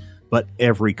companies, but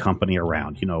every company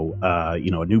around. A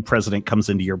new president comes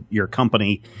into your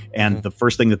company, and the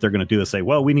first thing that they're going to do is say,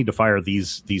 well, we need to fire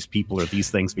these people or these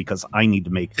things because I need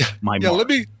to make my mark.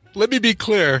 Let me be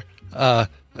clear.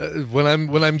 When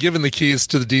I'm given the keys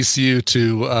to the DCU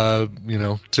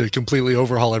to completely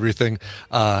overhaul everything,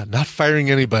 not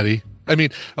firing anybody. I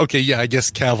mean, okay, yeah, I guess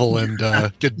Cavill and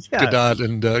Gadot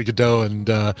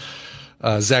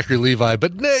and Zachary Levi,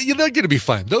 but they're going to be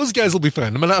fine. Those guys will be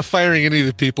fine. I'm not firing any of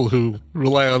the people who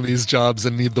rely on these jobs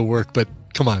and need the work, but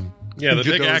come on. Yeah, the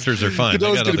big actors are fine.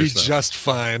 Gadot's going to be just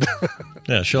fine.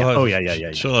 Yeah, she'll have.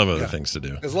 She'll have other things to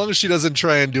do. As long as she doesn't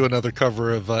try and do another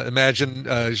cover of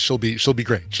Imagine, she'll be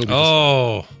great.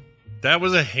 That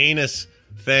was a heinous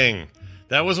thing.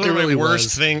 That was one of my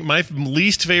worst things. My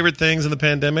least favorite things in the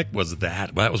pandemic was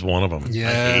that. That was one of them.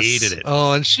 Yes. I hated it.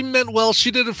 Oh, and she meant well.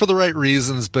 She did it for the right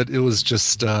reasons, but it was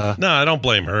just... No, I don't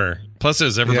blame her. Plus, it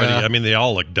was everybody... Yeah. I mean, they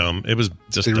all looked dumb. It was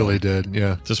just They dumb. really did,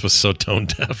 yeah. Just was so tone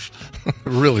deaf. It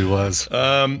really was.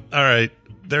 All right.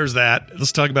 There's that.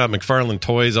 Let's talk about McFarlane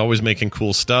Toys, always making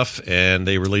cool stuff, and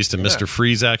they released a Mr.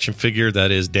 Freeze action figure that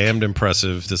is damned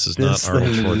impressive. This is not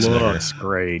Arnold Schwarzenegger. Looks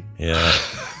great. Yeah,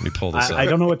 let me pull this up. I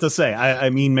don't know what to say. I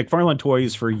mean, McFarlane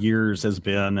Toys for years has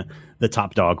been the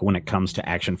top dog when it comes to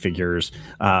action figures.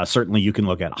 Certainly, you can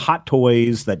look at Hot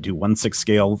Toys that do 1/6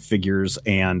 scale figures,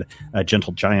 and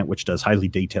Gentle Giant, which does highly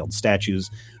detailed statues.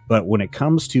 But when it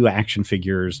comes to action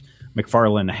figures,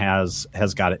 McFarlane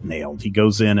has got it nailed. He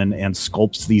goes in and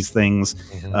sculpts these things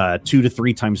 2 to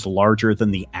 3 times larger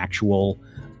than the actual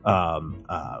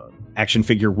action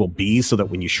figure will be, so that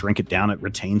when you shrink it down, it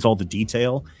retains all the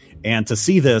detail. And to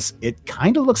see this, it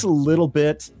kind of looks a little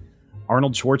bit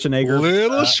Arnold Schwarzenegger.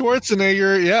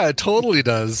 Schwarzenegger, yeah, it totally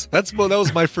does. That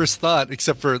was my first thought,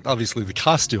 except for obviously the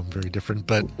costume, very different.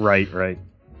 But right.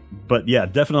 But yeah,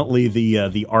 definitely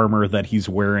the armor that he's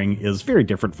wearing is very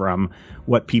different from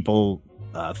what people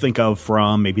think of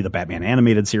from maybe the Batman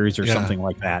animated series or something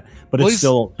like that. But it's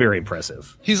still very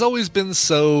impressive. He's always been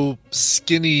so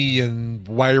skinny and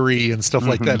wiry and stuff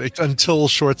like that until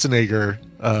Schwarzenegger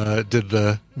did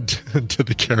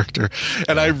the character.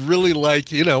 And I really like,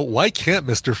 why can't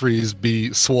Mr. Freeze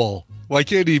be swole? Why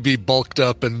can't he be bulked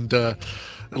up and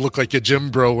look like a gym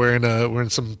bro wearing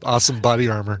some awesome body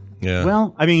armor? Yeah.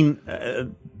 Well, I mean,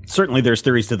 certainly there's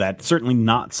theories to that. Certainly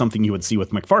not something you would see with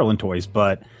McFarlane Toys,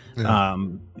 but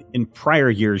in prior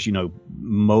years,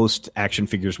 most action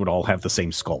figures would all have the same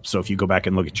sculpt. So if you go back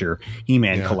and look at your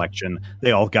He-Man collection,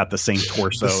 they all got the same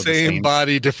torso, the same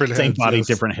body, different heads.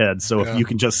 Different heads. So if you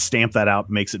can just stamp that out,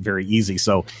 it makes it very easy.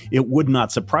 So it would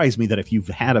not surprise me that if you've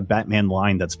had a Batman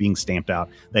line that's being stamped out,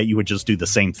 that you would just do the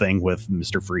same thing with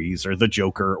Mr. Freeze or the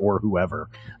Joker or whoever.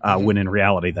 When in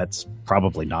reality, that's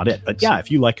probably not it. But yeah, if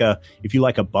you like a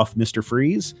buff Mr.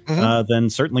 Freeze, then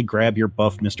certainly grab your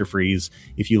buff Mr. Freeze.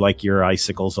 If you like your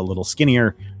icicles a little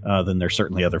skinnier, then there's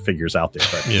certainly other figures out there.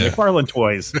 But McFarlane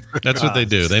Toys, that's what they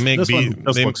do. They make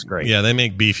this looks great. Yeah, they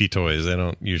make beefy toys. They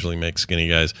don't usually make skinny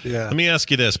guys. Yeah. Let me ask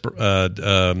you this,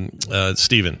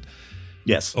 Steven.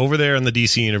 Yes. Over there in the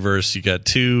DC universe, you got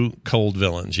 2 cold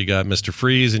villains. You got Mr.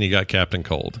 Freeze and you got Captain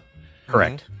Cold.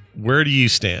 Correct. where do you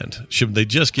stand? Should they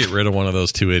just get rid of one of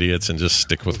those two idiots and just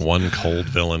stick with one cold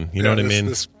villain? You know what I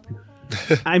mean?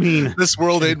 I mean, this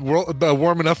world ain't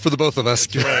warm enough for the both of us.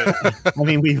 I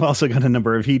mean, we've also got a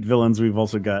number of heat villains. We've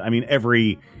also got, I mean,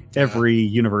 every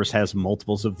universe has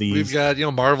multiples of these. We've got,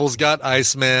 Marvel's got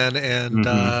Iceman and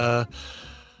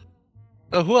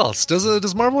who else?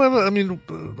 Does Marvel have?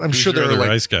 I'm sure there are like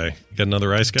ice guy. Got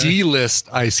another ice guy. D-list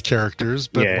ice characters,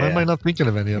 but why am I not thinking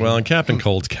of any of them? Well, and Captain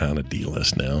Cold's kind of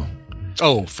D-list now.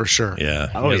 Oh, for sure. Yeah.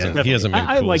 He hasn't been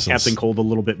I cool like since... Captain Cold a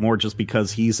little bit more just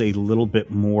because he's a little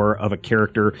bit more of a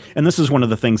character. And this is one of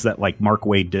the things that like Mark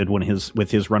Waid did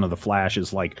with his run of the Flash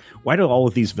is like, why do all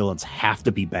of these villains have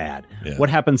to be bad? Yeah. What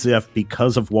happens if,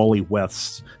 because of Wally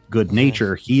West's good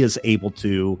nature, he is able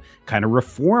to kind of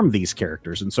reform these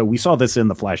characters? And so we saw this in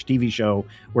the Flash TV show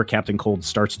where Captain Cold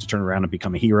starts to turn around and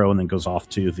become a hero and then goes off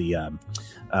to the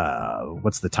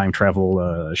what's the time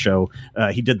travel show?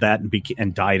 He did that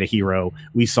and died a hero.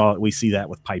 We see that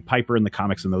with Pied Piper in the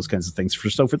comics and those kinds of things.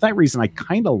 So for that reason, I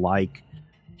kind of like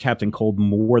Captain Cold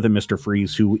more than Mr.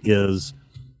 Freeze, who is,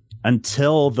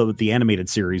 until the animated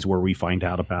series where we find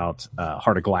out about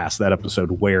Heart of Glass, that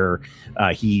episode where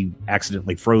he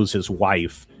accidentally froze his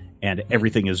wife and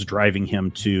everything is driving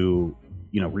him to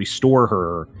restore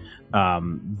her.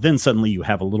 Then suddenly you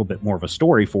have a little bit more of a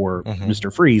story for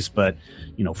Mr. Freeze, but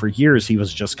for years he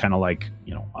was just kind of like,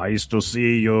 I used to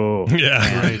see you.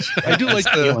 Yeah, right. I do like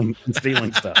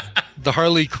stealing stuff. The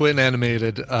Harley Quinn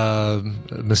animated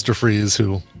Mr. Freeze,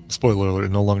 who, spoiler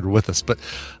alert, no longer with us, but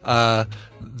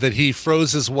that he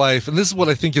froze his wife, and this is what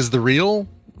I think is the real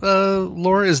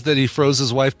lore, is that he froze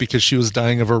his wife because she was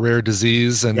dying of a rare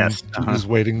disease, and he was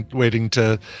waiting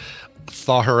to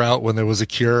thaw her out when there was a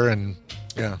cure. And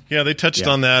they touched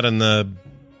on that in the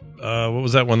what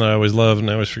was that one that I always love and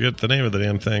I always forget the name of the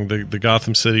damn thing, the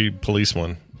Gotham City police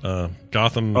one,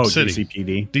 Gotham City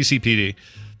DCPD.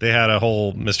 They had a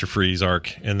whole Mr. Freeze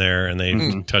arc in there, and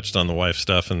they touched on the wife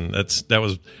stuff, and that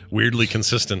was weirdly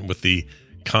consistent with the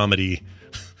comedy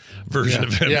version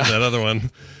of him in that other one.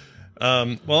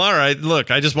 Well, all right. Look,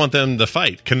 I just want them to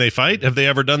fight. Can they fight? Have they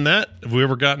ever done that? Have we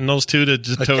ever gotten those two to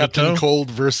just toe to toe? Captain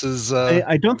Cold versus...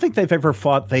 I don't think they've ever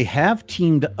fought. They have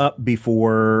teamed up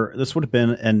before. This would have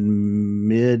been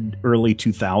in early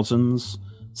 2000s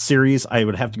series. I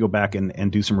would have to go back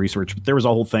and do some research. But there was a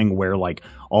whole thing where like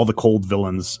all the Cold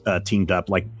villains teamed up.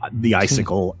 Like the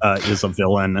Icicle is a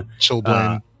villain.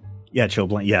 Chilblain.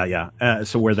 Chilblain. Yeah.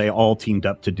 So where they all teamed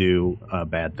up to do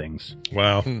bad things.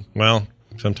 Wow. Well...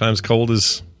 sometimes cold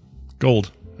is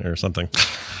gold or something.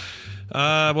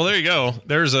 Well, there you go.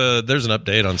 There's an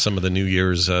update on some of the New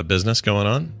Year's business going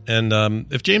on. And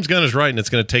if James Gunn is right and it's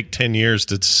going to take 10 years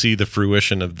to see the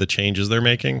fruition of the changes they're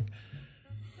making,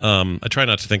 I try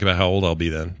not to think about how old I'll be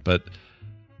then. But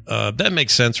that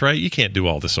makes sense, right? You can't do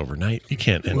all this overnight. You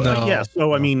can't. Yeah.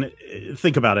 So, I mean,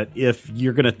 think about it. If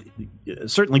you're going to,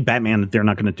 certainly Batman, they're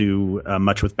not going to do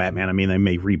much with Batman. I mean, they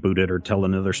may reboot it or tell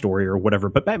another story or whatever,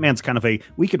 but Batman's kind of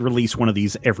we could release one of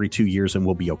these every 2 years and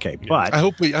we'll be okay. But I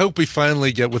hope we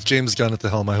finally get, with James Gunn at the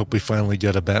helm, I hope we finally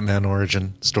get a Batman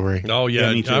origin story. Oh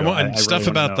yeah. Me too. I want stuff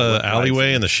really about the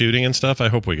alleyway and the shooting and stuff. I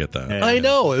hope we get that. Yeah. I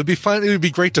know. It would be fine. It would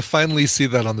be great to finally see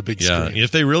that on the big screen.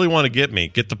 If they really want to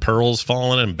get the pearls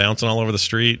falling and bouncing all over the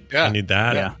street. Yeah. I need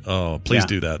that. Yeah. Oh, please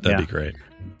do that. That'd be great.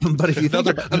 But if you think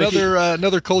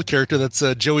another Cold character, that's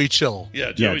Joey Chill.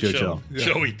 Yeah, Joey Chill.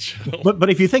 Joey Chill. But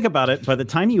if you think about it, by the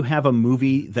time you have a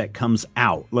movie that comes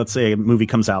out, let's say a movie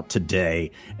comes out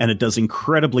today and it does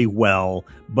incredibly well,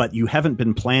 but you haven't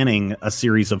been planning a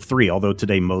series of 3, although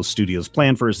today most studios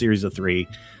plan for a series of 3.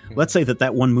 Let's say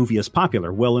that one movie is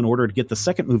popular. Well, in order to get the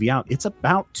second movie out, it's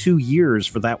about 2 years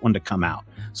for that one to come out.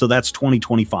 So that's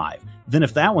 2025. Then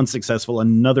if that one's successful,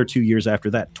 another 2 years after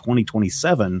that,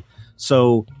 2027.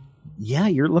 So, yeah,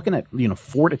 you're looking at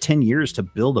 4 to 10 years to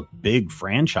build a big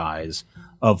franchise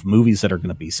of movies that are going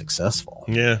to be successful.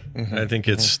 Yeah, I think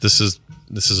this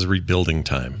is a rebuilding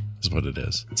time, is what it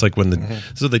is. It's like when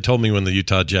so they told me when the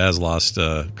Utah Jazz lost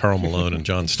Karl Malone and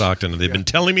John Stockton, and they've been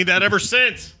telling me that ever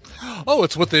since. Oh,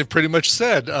 it's what they've pretty much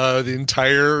said the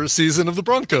entire season of the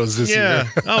Broncos this year.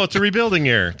 Oh, it's a rebuilding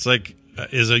year. It's like,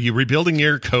 is a rebuilding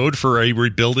year code for a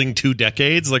rebuilding 2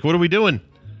 decades? Like, what are we doing?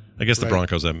 I guess the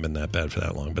Broncos haven't been that bad for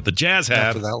that long, but the Jazz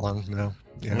have. Not for that long, no.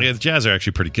 Yeah. Well, the Jazz are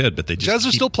actually pretty good, but they just Jazz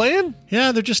are still playing?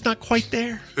 Yeah, they're just not quite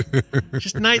there.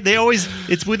 Just not. They always,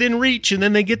 it's within reach, and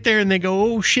then they get there and they go,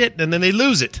 oh shit, and then they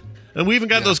lose it. And we even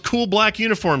got those cool black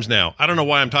uniforms now. I don't know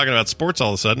why I'm talking about sports all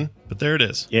of a sudden, But there it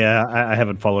is. Yeah, I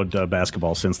haven't followed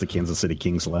basketball since the Kansas City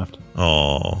Kings left.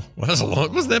 Oh, well, that was a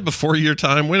long. Was that before your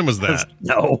time? When was that?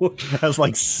 No, that was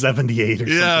like 78 or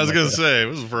something. Yeah, I was going like to say it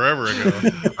was forever ago.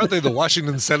 Aren't they the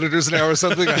Washington Senators now or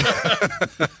something?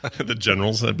 The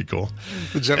Generals, that'd be cool.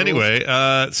 The Generals.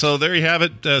 Anyway, so there you have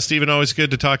it, Stephen. Always good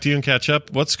to talk to you and catch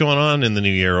up. What's going on in the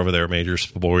new year over there? Major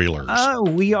spoilers.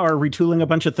 We are retooling a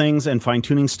bunch of things and fine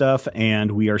tuning stuff,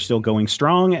 and we are still going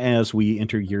strong as we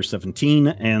enter year 17.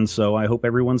 And so I hope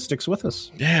everyone sticks with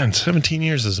us. Yeah, and 17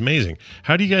 years is amazing.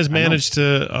 How do you guys manage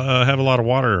to have a lot of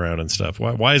water around and stuff?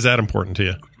 Why is that important to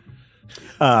you?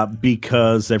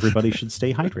 Because everybody should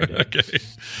stay hydrated. Okay.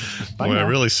 Boy, I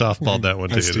really softballed that one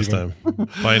to you this time.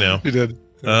 Bye now. You did.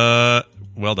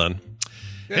 Well done.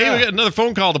 Yeah. Hey, we got another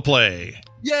phone call to play.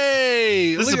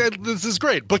 Yay! This is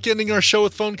great. Bookending our show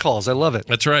with phone calls. I love it.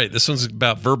 That's right. This one's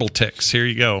about verbal tics. Here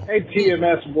you go. Hey,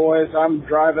 TMS boys. I'm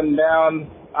driving down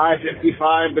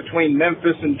I-55 between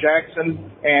Memphis and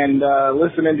Jackson and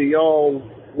listening to y'all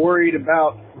worried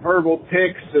about verbal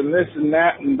tics and this and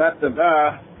that and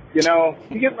da-da-da. You know,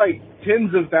 you get like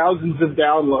tens of thousands of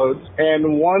downloads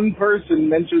and one person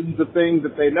mentions the thing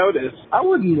that they notice. I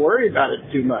wouldn't worry about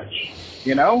it too much.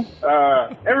 You know,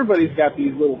 everybody's got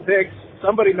these little tics.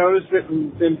 Somebody noticed it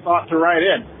and then thought to write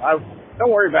in.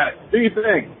 Don't worry about it. Do your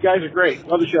thing. You guys are great.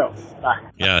 Love the show. Bye.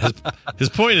 Yeah, his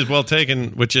point is well taken,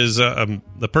 which is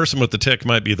the person with the tick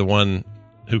might be the one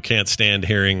who can't stand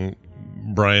hearing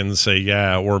Brian say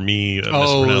yeah or me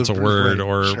mispronounce a word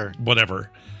or whatever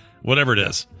it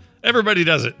is. Everybody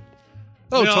does it.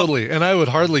 Oh, totally. And I would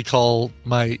hardly call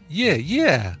my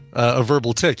a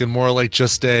verbal tick, and more like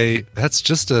that's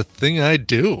just a thing I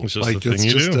do. It's just a thing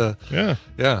you do.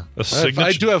 Yeah.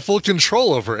 I do have full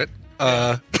control over it.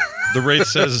 The rate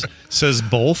says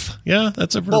both. Yeah,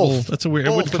 that's a verbal. Both. That's a weird.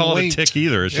 I wouldn't call it a tick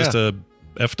either. It's just a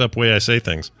effed up way I say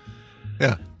things.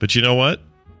 Yeah. But you know what?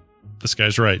 This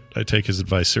guy's right. I take his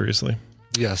advice seriously.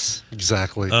 Yes,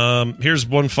 exactly. Here's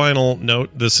one final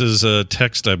note. This is a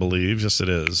text, I believe. Yes, it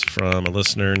is, from a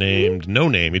listener named No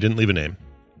Name. He didn't leave a name.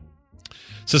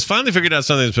 Says, finally figured out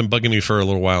something that's been bugging me for a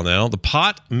little while now. The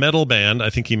pot metal band, I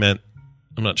think he meant,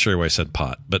 I'm not sure why I said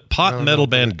pot, but metal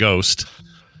band Ghost.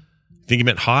 Think he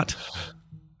meant hot?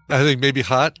 I think maybe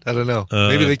hot. I don't know.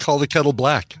 Maybe they call the kettle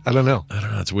black. I don't know.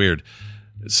 It's weird.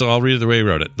 So I'll read it the way he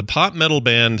wrote it. The pop metal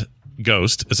band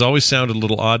Ghost has always sounded a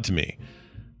little odd to me.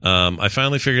 I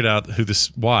finally figured out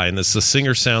why, and the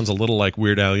singer sounds a little like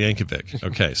Weird Al Yankovic.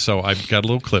 Okay, so I've got a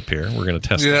little clip here. We're going to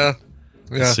test it.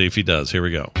 Let's see if he does. Here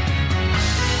we go.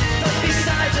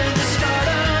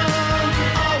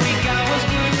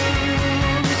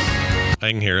 I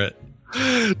can hear it.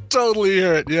 Totally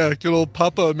hear it. Yeah, good old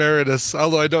Papa Emeritus.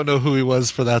 Although I don't know who he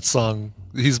was for that song.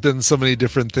 He's been so many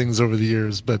different things over the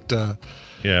years, but right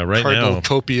Cardinal now,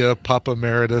 Copia, Papa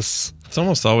Emeritus. It's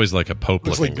almost always like a pope.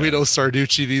 Looks like Guido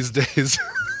Sarducci these days.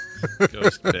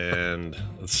 Ghost band.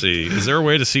 Let's see. Is there a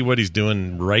way to see what he's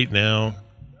doing right now?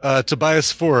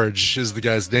 Tobias Forge is the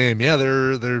guy's name. Yeah,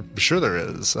 they're sure there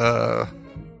is.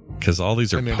 Because all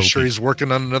these are. I'm sure he's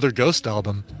working on another Ghost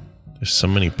album. There's so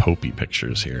many popey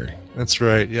pictures here. That's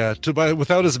right. Yeah,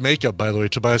 without his makeup, by the way,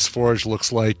 Tobias Forge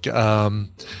looks like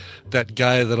that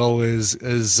guy that always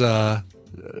is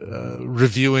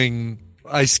reviewing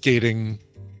ice skating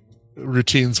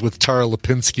routines with Tara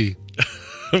Lipinski.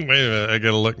 Wait a minute, I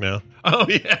gotta look now. Oh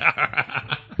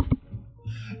yeah,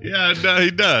 yeah, no,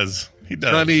 he does. He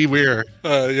does. Johnny Weir.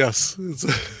 Yes.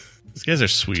 These guys are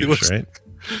Swedish, right?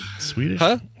 Swedish?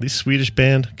 Huh? These Swedish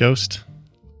band Ghost.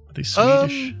 Are they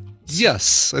Swedish?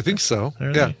 Yes, I think so.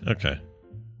 Are yeah. They? Okay.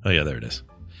 Oh yeah, there it is.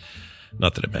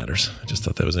 Not that it matters. I just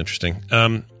thought that was interesting.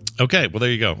 Okay, well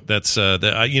there you go. That's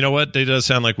you know what? It does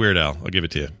sound like Weird Al. I'll give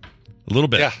it to you. A little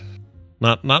bit. Yeah.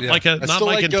 Not like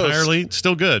entirely. Ghost.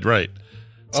 Still good, right?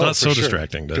 It's not so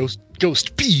distracting. But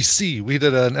Ghost BC. We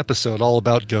did an episode all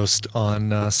about Ghost on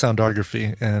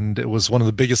Soundography, and it was one of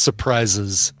the biggest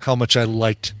surprises how much I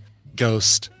liked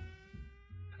Ghost.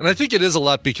 And I think it is a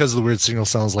lot because the weird signal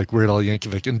sounds like Weird Al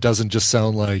Yankovic and doesn't just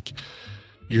sound like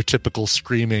your typical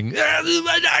screaming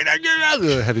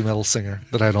heavy metal singer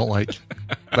that I don't like.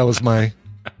 That was my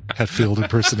Hetfield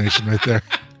impersonation right there.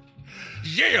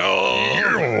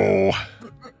 Yeah.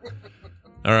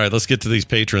 All right, let's get to these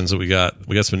patrons that we got.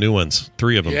 We got some new ones.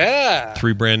 3 of them. Yeah.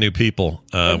 3 brand new people.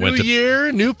 New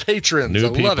year, new patrons.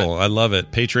 New people. I love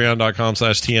it.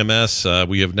 Patreon.com/TMS.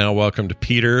 We have now welcomed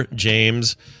Peter,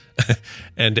 James,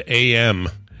 and AM.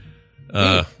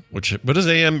 What does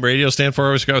AM radio stand for? I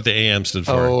always forgot what the AM stood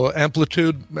for. Oh,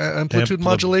 amplitude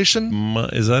modulation?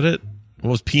 Is that it?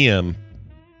 What was PM?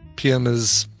 PM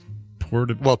is...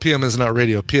 Well, PM is not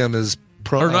radio. PM is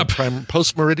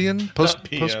post meridian, post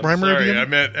prime meridian.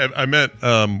 Sorry, I meant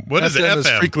what is FM FM? Is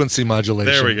frequency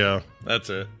modulation. There we go. That's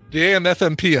it. The AM,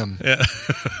 FM, PM. Yeah.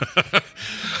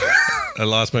 I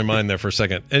lost my mind there for a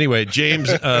second. Anyway, James,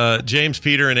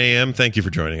 Peter, and AM, thank you for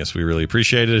joining us. We really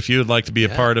appreciate it. If you would like to be a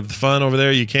part of the fun over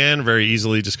there, you can very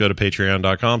easily. Just go to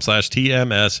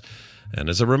patreon.com/TMS. And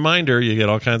as a reminder, you get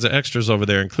all kinds of extras over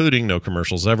there, including no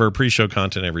commercials ever, pre-show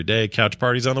content every day, couch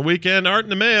parties on the weekend, art in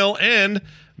the mail, and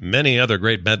many other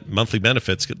great monthly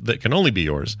benefits that can only be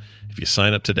yours if you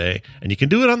sign up today. And you can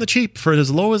do it on the cheap for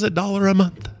as low as $1 a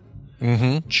month.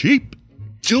 Mm-hmm. Cheap.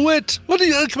 Do it.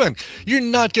 Come on. You're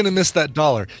not going to miss that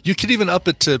 $1. You could even up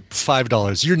it to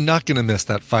 $5. You're not going to miss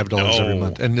that $5 every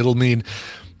month, and it'll mean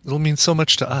so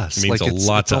much to us. It means a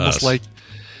lot to us. Almost like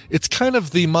it's kind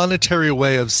of the monetary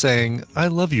way of saying, I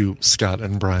love you, Scott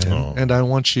and Brian, and I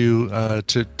want you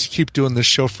to keep doing this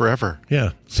show forever.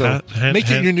 Yeah. So make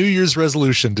it your New Year's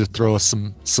resolution to throw us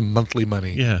some monthly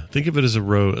money. Yeah. Think of it as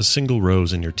a single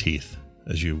rose in your teeth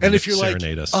as you and if you're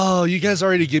serenade like, us. Oh, you guys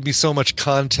already give me so much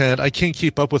content. I can't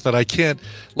keep up with it. I can't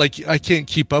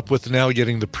keep up with now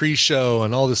getting the pre-show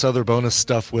and all this other bonus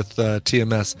stuff with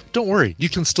TMS. Don't worry. You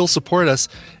can still support us,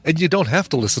 and you don't have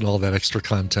to listen to all that extra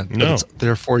content. But No. it's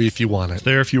there for you if you want it. It's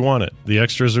there if you want it. The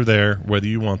extras are there, whether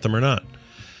you want them or not.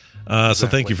 So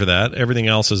thank you for that. Everything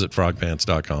else is at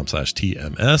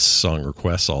frogpants.com/TMS. Song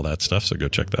requests, all that stuff. So go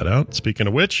check that out. Speaking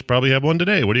of which, probably have one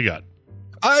today. What do you got?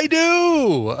 I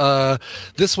do.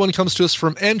 This one comes to us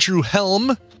from Andrew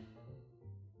Helm.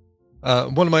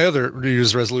 One of my other New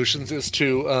Year's resolutions is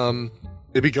to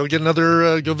maybe go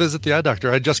visit the eye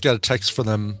doctor. I just got a text from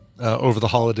them over the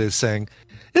holidays saying,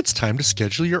 it's time to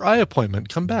schedule your eye appointment.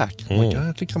 Come back. I'm like,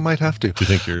 I think I might have to. Do you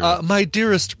think you're... my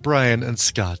dearest Brian and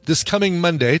Scott, this coming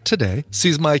Monday, today,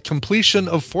 sees my completion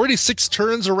of 46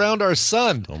 turns around our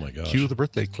sun. Oh, my gosh. Cue the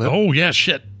birthday clip. Oh, yeah,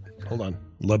 shit. Hold on.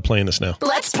 Love playing this now.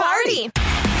 Let's party.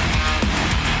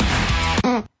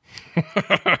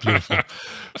 Beautiful.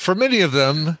 For many of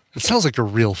them, it sounds like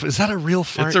is that a real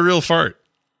fart? It's a real fart.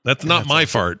 That's not my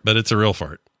fart, but it's a real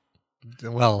fart.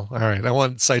 Well, all right. I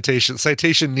want citation.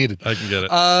 Citation needed. I can get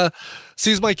it.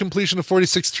 Sees my completion of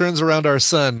 46 turns around our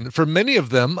sun. For many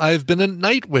of them, I've been a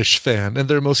Nightwish fan, and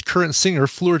their most current singer,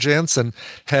 Fleur Jansen,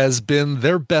 has been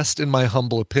their best in my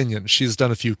humble opinion. She's done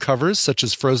a few covers, such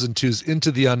as Frozen 2's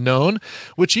Into the Unknown,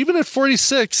 which even at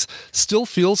 46 still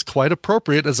feels quite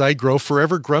appropriate as I grow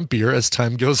forever grumpier as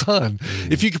time goes on.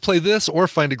 If you could play this or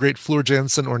find a great Fleur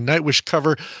Jansen or Nightwish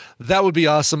cover, that would be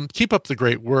awesome. Keep up the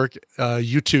great work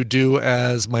you two do,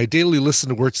 as my daily listen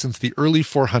to work since the early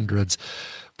 400s.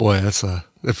 Boy,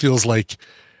 it feels like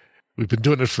we've been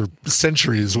doing it for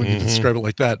centuries when you describe it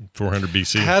like that. 400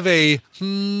 BC. Have a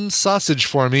sausage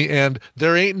for me, and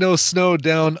there ain't no snow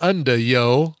down under,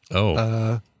 yo. Oh,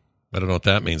 I don't know what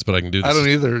that means, but I can do this. I don't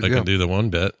either. I can do the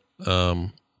one bit.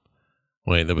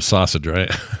 Wait, that was sausage, right?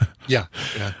 Yeah.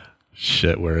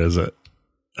 Shit, where is it?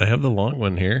 I have the long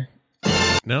one here.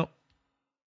 No.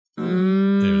 There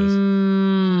it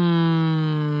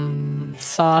is.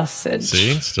 Sausage.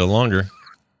 See? Still longer.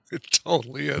 It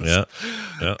totally is. Yeah.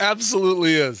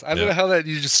 Absolutely is. I don't know how that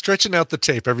you're just stretching out the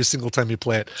tape every single time you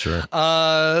play it. Sure.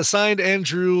 Signed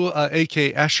Andrew,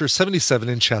 A.K. Asher77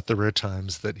 in chat, the rare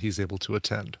times that he's able to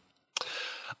attend.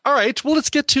 All right. Well, let's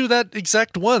get to that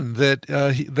exact one that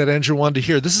Andrew wanted to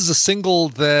hear. This is a single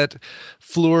that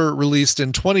Fleur released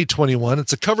in 2021.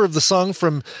 It's a cover of the song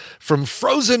from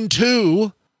Frozen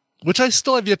 2, which I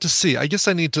still have yet to see. I guess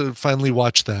I need to finally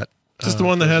watch that. Is this the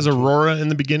one that has Aurora in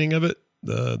the beginning of it?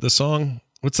 The song?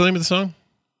 What's the name of the song?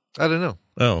 I don't know.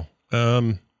 Oh,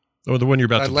 or the one you're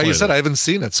about to play. Like you said, I haven't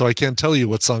seen it, so I can't tell you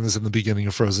what song is in the beginning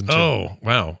of Frozen 2. Oh,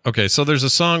 wow. Okay, so there's a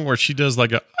song where she does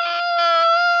like a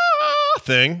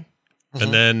thing,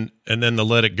 and then the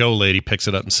Let It Go lady picks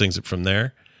it up and sings it from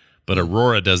there. But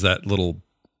Aurora does that little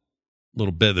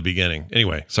bit at the beginning.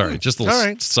 Anyway, sorry, just a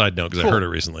little side note because I heard it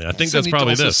recently. I think that's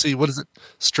probably this. See, what is it?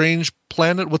 Strange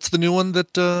Planet? What's the new one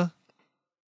that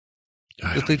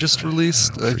they just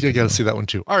released? You got to see that one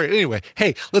too. All right. Anyway,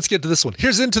 hey, let's get to this one.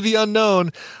 Here's Into the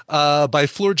Unknown by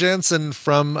Fleur Jansen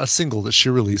from a single that she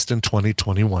released in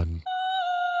 2021.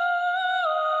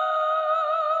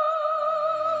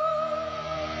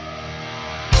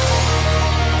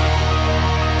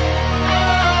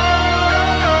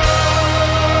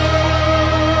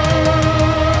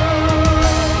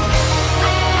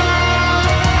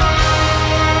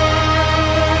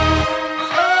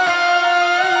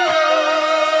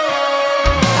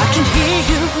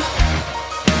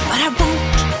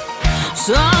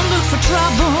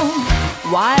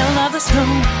 While others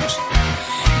don't.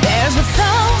 There's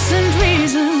 1,000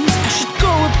 reasons I should go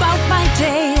about my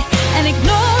day and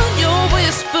ignore your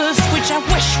whispers which I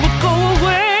wish would go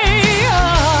away.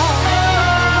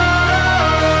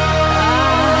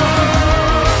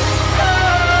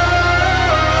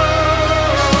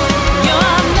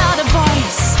 You're not a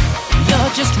voice,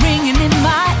 you're just ringing in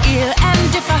my ear.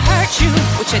 And if I hurt you,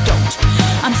 which I don't,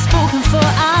 I'm spoken for,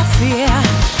 I fear.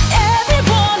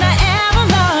 Everyone I ever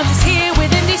loved is here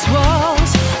within these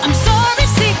walls. I'm sorry,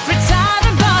 secrets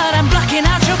hiding, but I'm blocking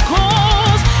out your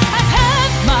calls. I've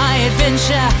had my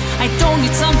adventure, I don't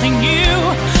need something new.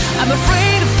 I'm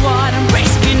afraid of what I'm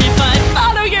risking if I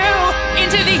follow you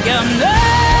into the unknown.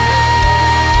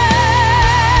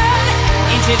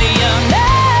 Into the unknown.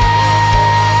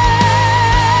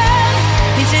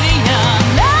 Into the unknown.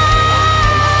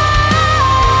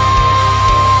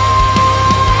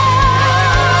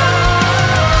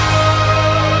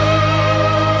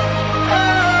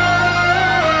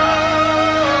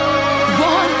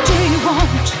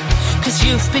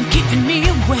 You've been keeping me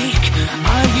awake.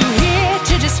 Are you here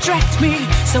to distract me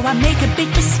so I make a big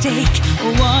mistake?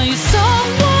 Or are you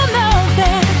someone out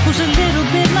there who's a little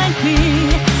bit like me,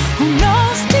 who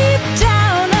knows deep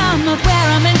down I'm not where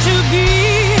I'm meant to be?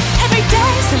 Every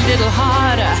day's a little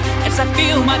harder as I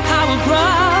feel my power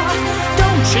grow.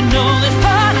 Don't you know that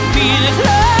part of me that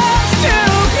loves to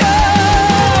go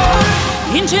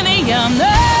into the unknown,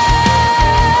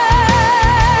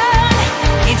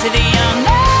 into the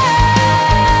unknown.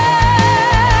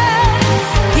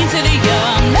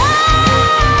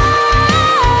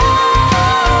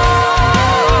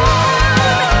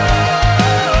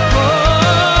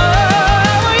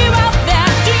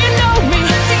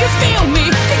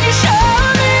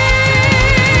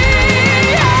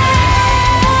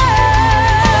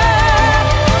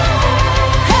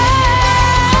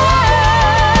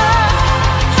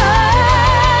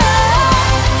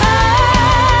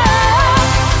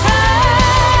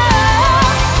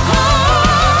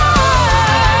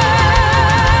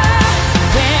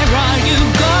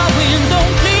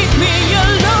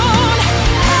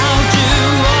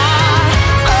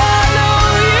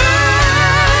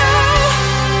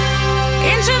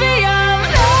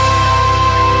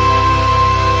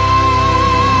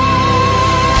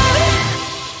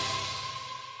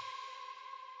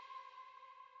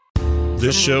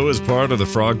 This show is part of the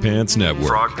Frog Pants Network.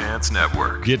 Frog Pants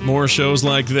Network. Get more shows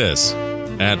like this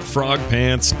at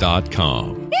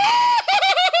frogpants.com.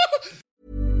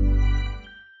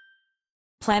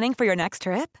 Planning for your next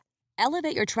trip?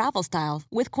 Elevate your travel style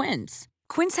with Quince.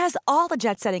 Quince has all the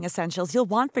jet-setting essentials you'll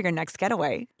want for your next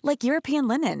getaway, like European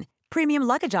linen, premium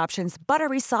luggage options,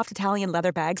 buttery soft Italian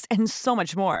leather bags, and so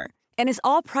much more. And is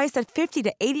all priced at 50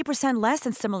 to 80% less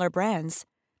than similar brands.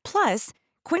 Plus,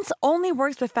 Quince only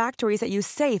works with factories that use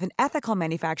safe and ethical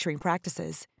manufacturing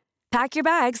practices. Pack your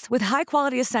bags with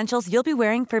high-quality essentials you'll be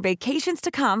wearing for vacations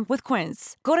to come with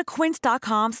Quince. Go to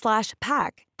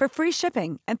quince.com/pack for free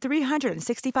shipping and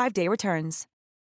 365-day returns.